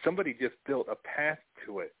 And somebody just built a path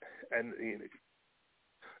to it, and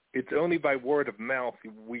it's only by word of mouth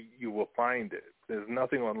you will find it. There's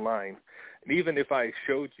nothing online. And even if I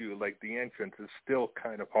showed you, like, the entrance, it's still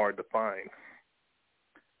kind of hard to find.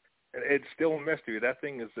 And it's still a mystery. That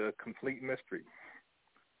thing is a complete mystery.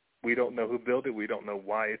 We don't know who built it. We don't know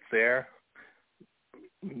why it's there.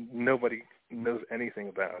 Nobody knows anything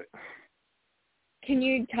about it. Can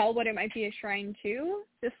you tell what it might be a shrine to?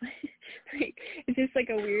 Just it's just like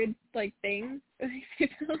a weird thing.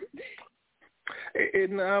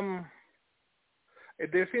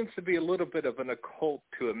 There seems to be a little bit of an occult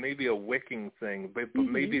to it, maybe a wicking thing, but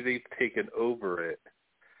maybe they've taken over it.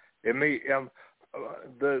 It may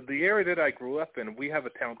the area that I grew up in, we have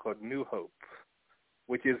a town called New Hope,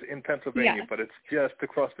 which is in Pennsylvania, but it's just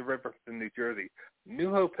across the river from New Jersey.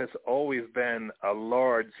 New Hope has always been a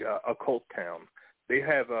large occult town. They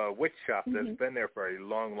have a witch shop that's been there for a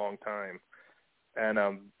long, long time. And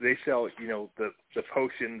they sell, the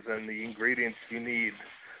potions and the ingredients you need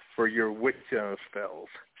for your witch spells.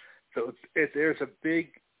 So there's a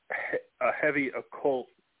heavy occult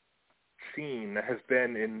scene that has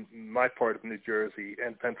been in my part of New Jersey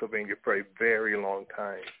and Pennsylvania for a very long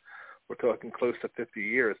time. We're talking close to 50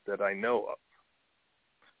 years that I know of.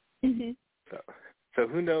 So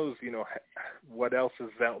who knows, what else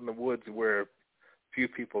is out in the woods where few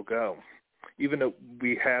people go, even though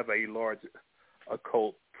we have a large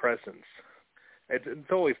occult presence. It's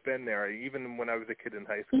always been there. Even when I was a kid in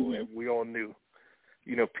high school, and we all knew,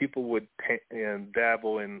 people would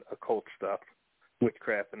dabble in occult stuff,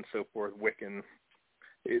 witchcraft and so forth, Wiccan,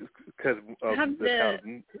 because of the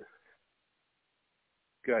town.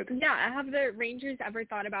 Good. Yeah, have the rangers ever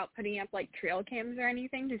thought about putting up trail cams or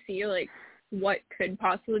anything to see what could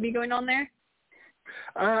possibly be going on there?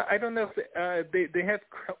 I don't know if they have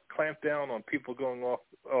clamped down on people going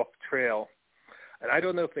off trail, and I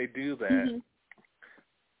don't know if they do that.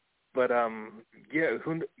 But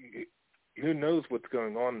who knows what's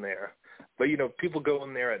going on there? But people go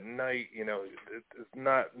in there at night.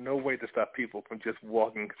 There's no way to stop people from just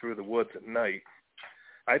walking through the woods at night.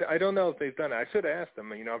 I don't know if they've done it. I should ask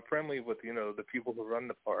them. I'm friendly with the people who run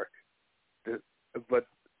the park, but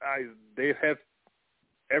they have.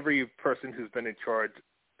 Every person who's been in charge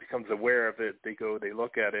becomes aware of it. They go, they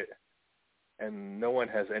look at it, and no one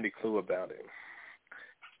has any clue about it.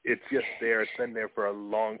 It's just there. It's been there for a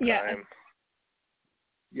long time.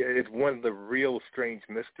 Yeah, it's one of the real strange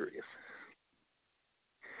mysteries.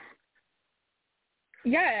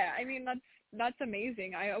 Yeah, I mean, that's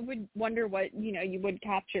amazing. I would wonder what, you would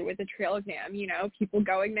capture with a trail cam, people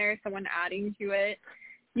going there, someone adding to it.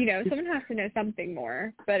 Someone has to know something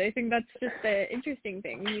more. But I think that's just the interesting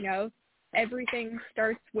thing, Everything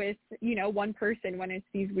starts with, one person when it's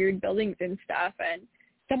these weird buildings and stuff. And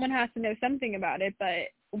someone has to know something about it.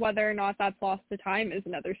 But whether or not that's lost to time is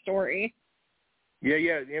another story. Yeah.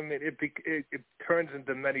 I mean, it turns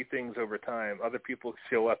into many things over time. Other people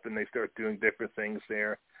show up and they start doing different things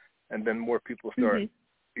there. And then more people start,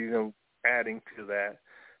 adding to that.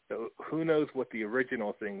 who knows what the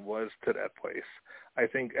original thing was to that place. I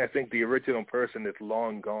think the original person is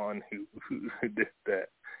long gone who did that,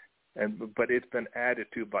 but it's been added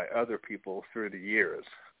to by other people through the years,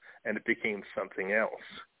 and it became something else.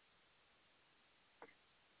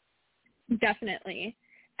 Definitely.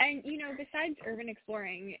 And, besides urban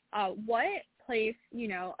exploring, what place,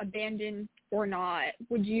 abandoned or not,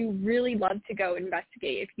 would you really love to go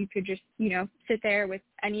investigate if you could just, sit there with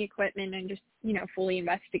any equipment and just, fully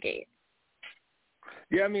investigate?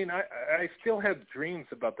 Yeah, I mean, I still have dreams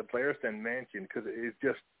about the Blair's Den Mansion because it's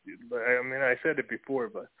just, I said it before,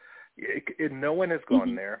 but no one has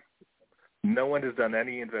gone there. No one has done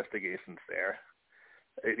any investigations there.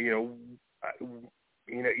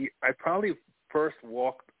 I probably first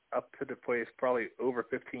walked up to the place probably over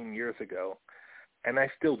 15 years ago, and I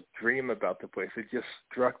still dream about the place. It just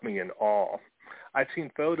struck me in awe. I've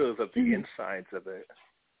seen photos of the insides of it,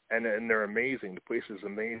 and they're amazing. The place is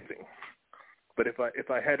amazing. But if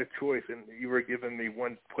I had a choice and you were giving me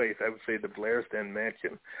one place, I would say the Blair's Den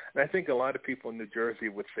Mansion. And I think a lot of people in New Jersey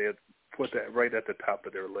would say put that right at the top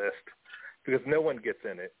of their list because no one gets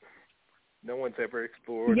in it. No one's ever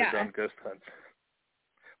explored or done ghost hunts.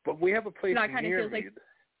 But we have a place near me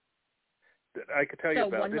that I could tell you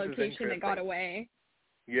about. One location that got away.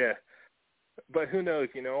 Yeah. But who knows,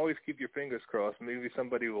 always keep your fingers crossed. Maybe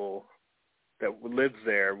somebody that lives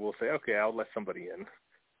there will say, okay, I'll let somebody in.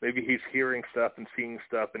 Maybe he's hearing stuff and seeing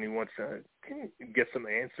stuff and he wants to get some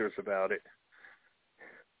answers about it.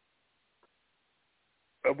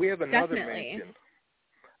 But we have another mansion.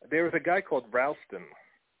 There was a guy called Ralston,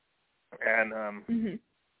 and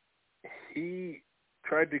he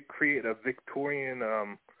tried to create a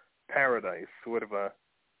Victorian paradise, sort of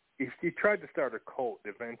he tried to start a cult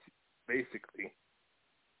event, basically,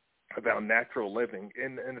 about natural living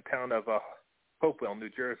in the town of Hopewell, New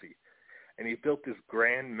Jersey. And he built this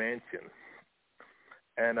grand mansion,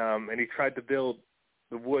 and he tried to build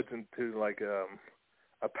the woods into like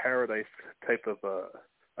a paradise type of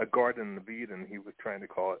a garden of Eden, he was trying to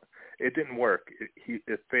call it. It didn't work.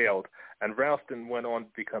 It failed. And Ralston went on to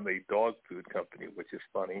become a dog food company, which is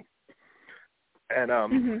funny.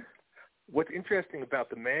 And what's interesting about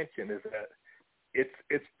the mansion is that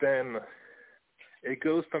it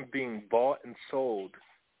goes from being bought and sold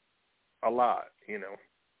a lot,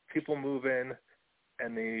 People move in,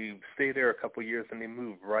 and they stay there a couple of years, and they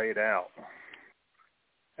move right out.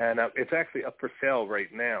 And it's actually up for sale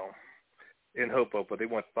right now in Hopewell, but they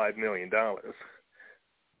want $5 million.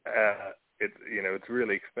 It's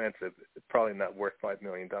really expensive. It's probably not worth $5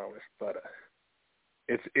 million, but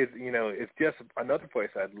it's just another place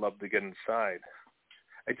I'd love to get inside.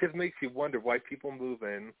 It just makes you wonder why people move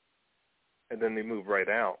in, and then they move right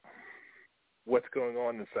out. What's going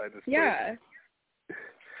on inside this place? Yeah.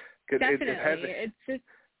 Definitely.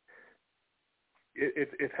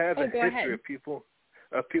 It has a history of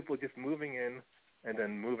people just moving in and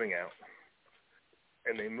then moving out.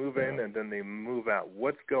 And they move in and then they move out.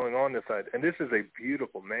 What's going on inside? And this is a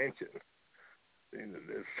beautiful mansion.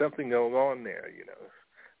 There's something going on there,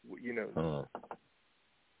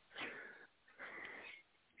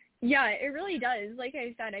 Yeah, it really does. Like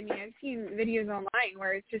I said, I've seen videos online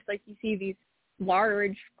where it's just like you see these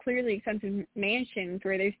large, clearly expensive mansions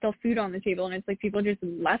where there's still food on the table, and it's like people just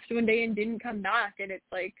left one day and didn't come back, and it's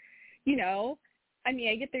like,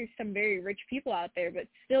 I get there's some very rich people out there, but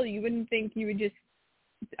still you wouldn't think you would just,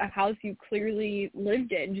 a house you clearly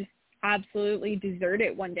lived in, just absolutely desert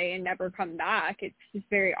it one day and never come back. It's just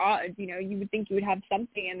very odd. You would think you would have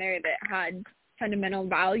something in there that had sentimental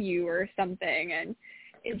value or something, and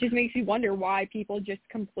it just makes you wonder why people just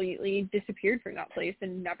completely disappeared from that place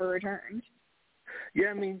and never returned.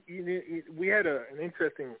 Yeah, we had an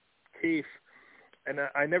interesting case, and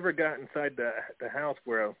I never got inside the house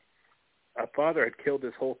where a father had killed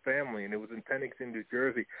his whole family, and it was in Pennington, New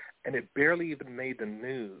Jersey, and it barely even made the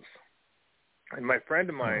news. And my friend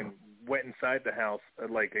of mine went inside the house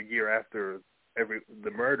like a year after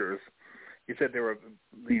the murders. He said there were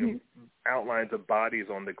outlines of bodies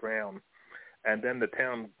on the ground, and then the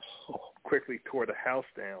town quickly tore the house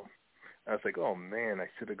down. I was like, oh man, I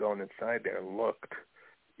should have gone inside there and looked,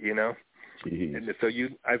 Jeez. And so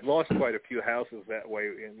I've lost quite a few houses that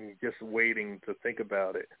way, and just waiting to think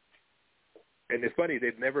about it. And it's funny,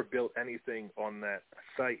 they've never built anything on that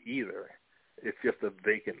site either. It's just a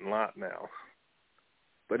vacant lot now.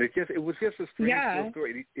 But it was just a strange little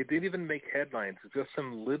story. It didn't even make headlines. It's just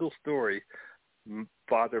some little story,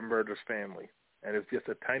 father murders family. And it's just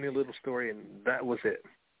a tiny little story, and that was it.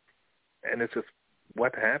 And it's just,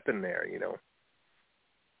 what happened there,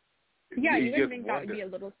 Yeah, you wouldn't think that would be a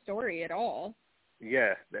little story at all.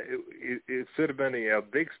 Yeah, it should have been a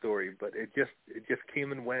big story, but it just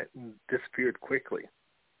came and went and disappeared quickly.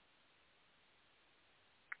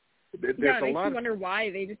 There's it makes me wonder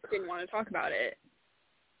why they just didn't want to talk about it.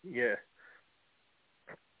 Yeah.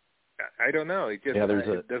 I don't know. It just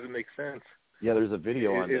it doesn't make sense. Yeah, there's a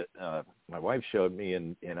video on it. My wife showed me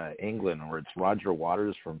in England where it's Roger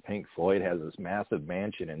Waters from Pink Floyd has this massive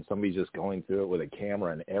mansion, and somebody's just going through it with a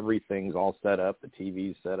camera, and everything's all set up, the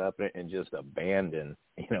TV's set up, and just abandoned.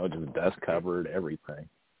 Just dust covered, everything.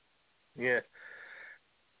 Yeah.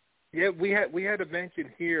 Yeah, we had a mansion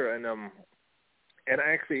here, and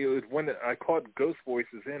actually it was one that I caught ghost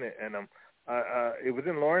voices in it, and it was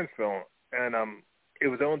in Lawrenceville, and it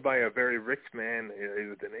was owned by a very rich man. It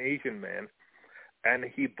was an Asian man, and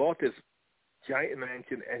he bought this giant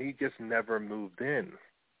mansion, and he just never moved in.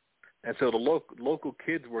 And so the local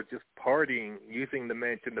kids were just partying, using the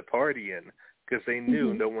mansion to party in, because they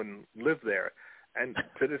knew no one lived there. And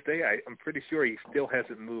to this day, I'm pretty sure he still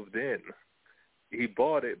hasn't moved in. He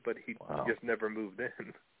bought it, but he just never moved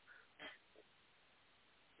in.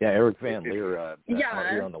 Yeah, Eric Van Leer out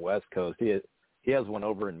here on the West Coast, he has one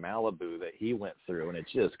over in Malibu that he went through, and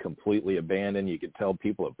it's just completely abandoned. You could tell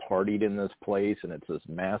people have partied in this place, and it's this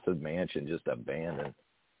massive mansion just abandoned.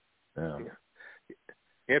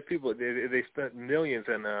 Yeah, people they spent millions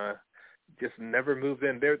and just never moved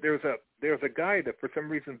in. There was a guy that for some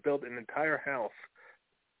reason built an entire house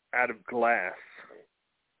out of glass.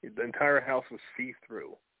 The entire house was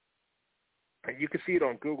see-through, and you could see it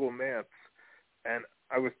on Google Maps. And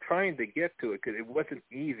I was trying to get to it because it wasn't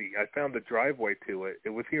easy. I found the driveway to it. It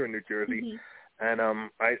was here in New Jersey, and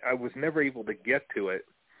I was never able to get to it,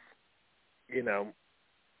 And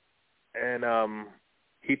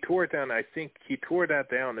he tore it down. I think he tore that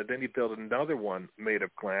down, and then he built another one made of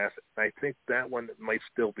glass. I think that one might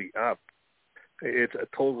still be up. It's a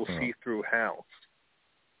total see-through house,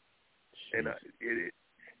 and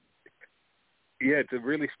it's a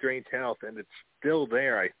really strange house, and it's still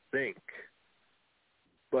there, I think.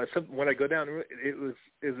 But when I go down,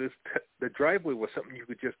 the driveway was something you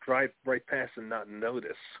could just drive right past and not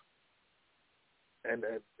notice. And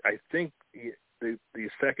I think the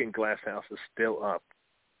second glass house is still up.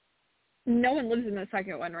 No one lives in the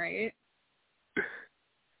second one, right?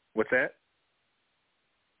 What's that?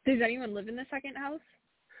 Does anyone live in the second house?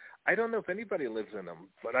 I don't know if anybody lives in them,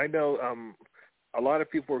 but I know a lot of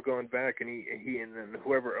people were going back, and he and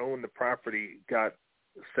whoever owned the property got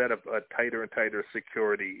set up a tighter and tighter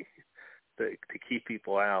security to keep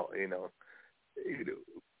people out, And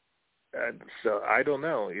so I don't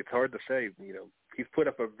know. It's hard to say. He's put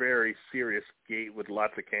up a very serious gate with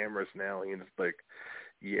lots of cameras now, and it's like,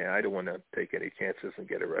 I don't want to take any chances and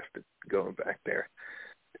get arrested going back there.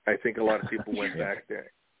 I think a lot of people went back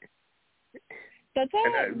there. That's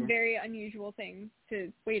a very unusual way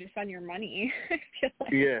to spend your money. I feel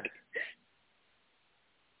like. Yeah.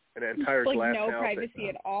 An entire glass no house. privacy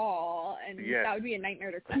at all, and that would be a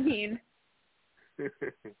nightmare to clean.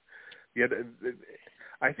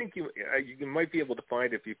 I think you might be able to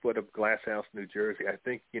find if you put up Glass House, New Jersey. I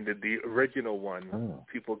think the original one,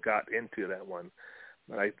 people got into that one.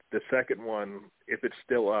 But the second one, if it's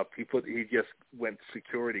still up, he just went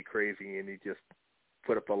security crazy, and he just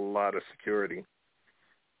put up a lot of security.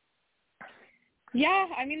 Yeah,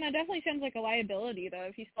 I mean, that definitely sounds like a liability, though,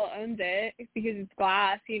 if he still owns it, because it's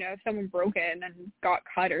glass, if someone broke it and then got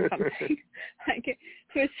cut or something. That's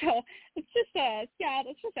just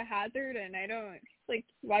a hazard, and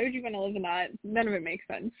why would you want to live in that? None of it makes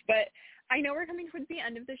sense. But I know we're coming towards the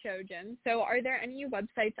end of the show, Jim, so are there any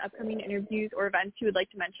websites, upcoming interviews, or events you would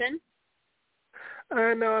like to mention?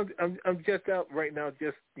 No, I'm just out right now,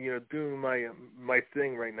 just, doing my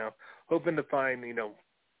thing right now, hoping to find,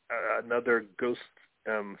 another ghost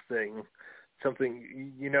thing,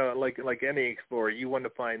 something, like any explorer, you want to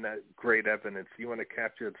find that great evidence. You want to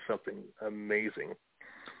capture something amazing.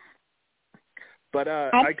 But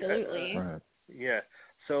absolutely.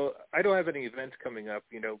 So I don't have any events coming up,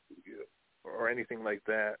 or anything like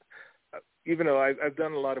that. Even though I've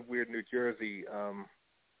done a lot of weird New Jersey,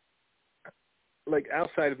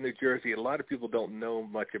 outside of New Jersey, a lot of people don't know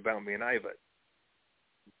much about me, and I have a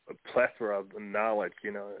plethora of knowledge,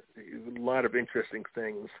 a lot of interesting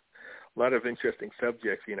things, a lot of interesting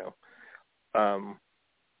subjects,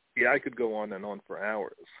 I could go on and on for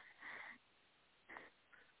hours.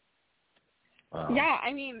 Yeah,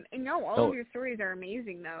 I mean, all of your stories are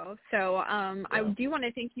amazing, though. So I do want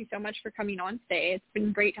to thank you so much for coming on today. It's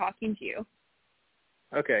been great talking to you.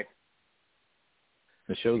 Okay.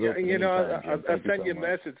 The show's open. I've sent you a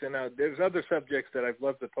message, and there's other subjects that I'd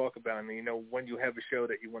love to talk about. And when you have a show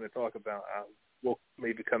that you want to talk about, we'll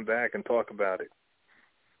maybe come back and talk about it.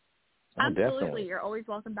 Absolutely. Definitely. You're always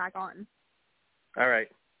welcome back on. All right.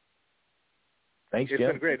 Thanks, Jim.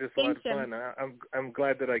 It's been great. It's a lot of Jim. fun. I'm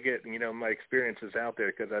glad that I get, my experiences out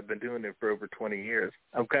there because I've been doing it for over 20 years.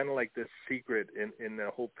 I'm kind of like this secret in the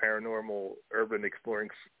whole paranormal urban exploring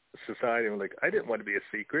society. I'm like, I didn't want to be a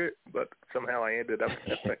secret, but somehow I ended up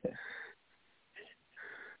that way.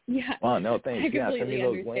 Yeah. Oh, no, thanks. I Send me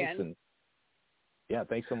those understand. links. And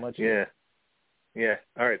thanks so much. Yeah. Yeah.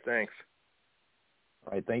 All right, thanks.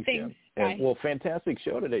 All right, thanks, Thanks. Jim. Bye. And, well, fantastic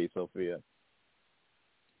show today, Sophia.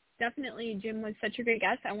 Definitely, Jim was such a great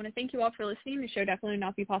guest. I want to thank you all for listening. The show definitely would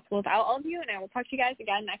not be possible without all of you, and I will talk to you guys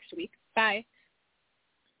again next week. Bye.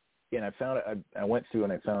 Yeah, and I went through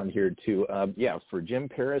and I found here too. For Jim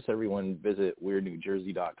Parris, everyone visit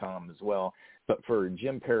weirdnewjersey.com as well. But for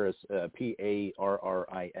Jim Parris, Parris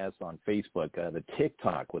on Facebook, the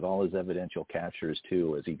TikTok with all his evidential captures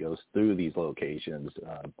too, as he goes through these locations,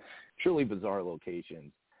 truly bizarre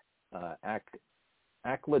locations.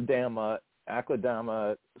 Akladama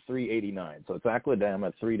 389. So it's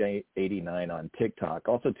Akladama 389 on TikTok.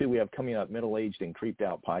 Also, too, we have coming up middle-aged and creeped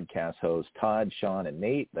out podcast hosts Todd, Sean, and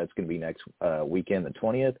Nate. That's going to be next weekend, the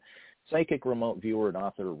 20th. Psychic remote viewer and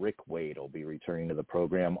author Rick Wade will be returning to the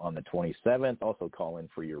program on the 27th. Also call in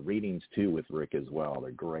for your readings, too, with Rick as well. They're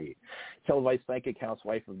great. Televised psychic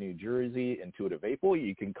housewife of New Jersey, Intuitive April.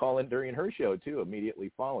 You can call in during her show, too, immediately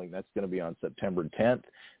following. That's going to be on September 10th.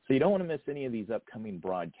 So you don't want to miss any of these upcoming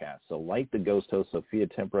broadcasts. So like the Ghost Host Sophia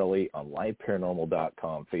Temperilli on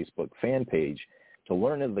liveparanormal.com Facebook fan page to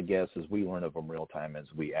learn of the guests as we learn of them real time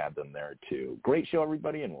as we add them there, too. Great show,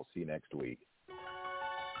 everybody, and we'll see you next week.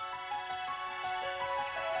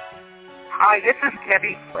 Hi, this is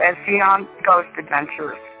Debbie as on Ghost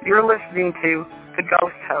Adventures. You're listening to The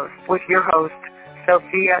Ghost Host with your host,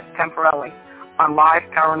 Sophia Temperilli, on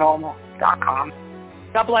liveparanormal.com.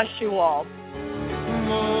 God bless you all.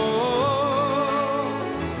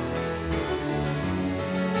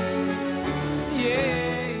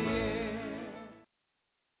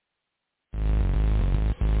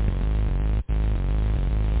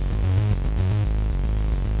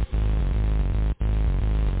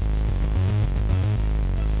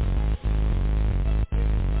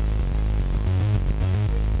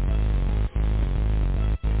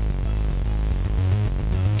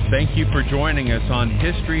 Thank you for joining us on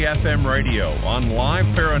History FM Radio on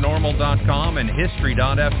liveparanormal.com and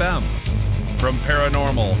history.fm. From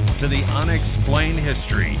paranormal to the unexplained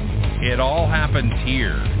history, it all happens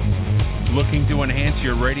here. Looking to enhance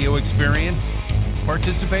your radio experience?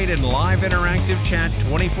 Participate in live interactive chat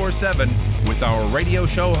 24/7 with our radio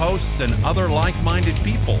show hosts and other like-minded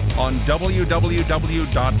people on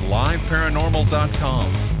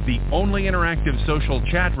www.liveparanormal.com, the only interactive social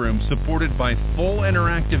chat room supported by full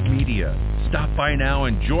interactive media. Stop by now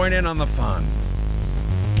and join in on the fun.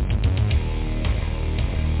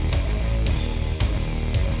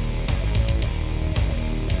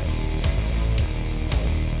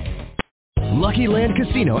 Lucky Land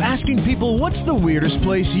Casino, asking people, what's the weirdest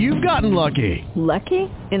place you've gotten lucky? Lucky?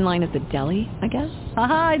 In line at the deli, I guess?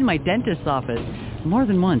 Aha, in my dentist's office. More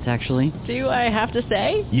than once, actually. Do I have to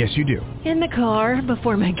say? Yes, you do. In the car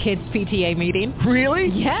before my kids' PTA meeting. Really?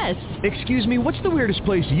 Yes. Excuse me, what's the weirdest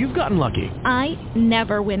place you've gotten lucky? I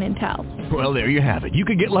never win and tell. Well, there you have it. You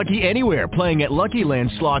can get lucky anywhere, playing at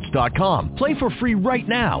LuckyLandSlots.com. Play for free right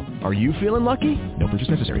now. Are you feeling lucky? No purchase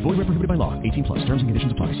necessary. Void where prohibited by law. 18+. Terms and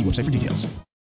conditions apply. See website for details.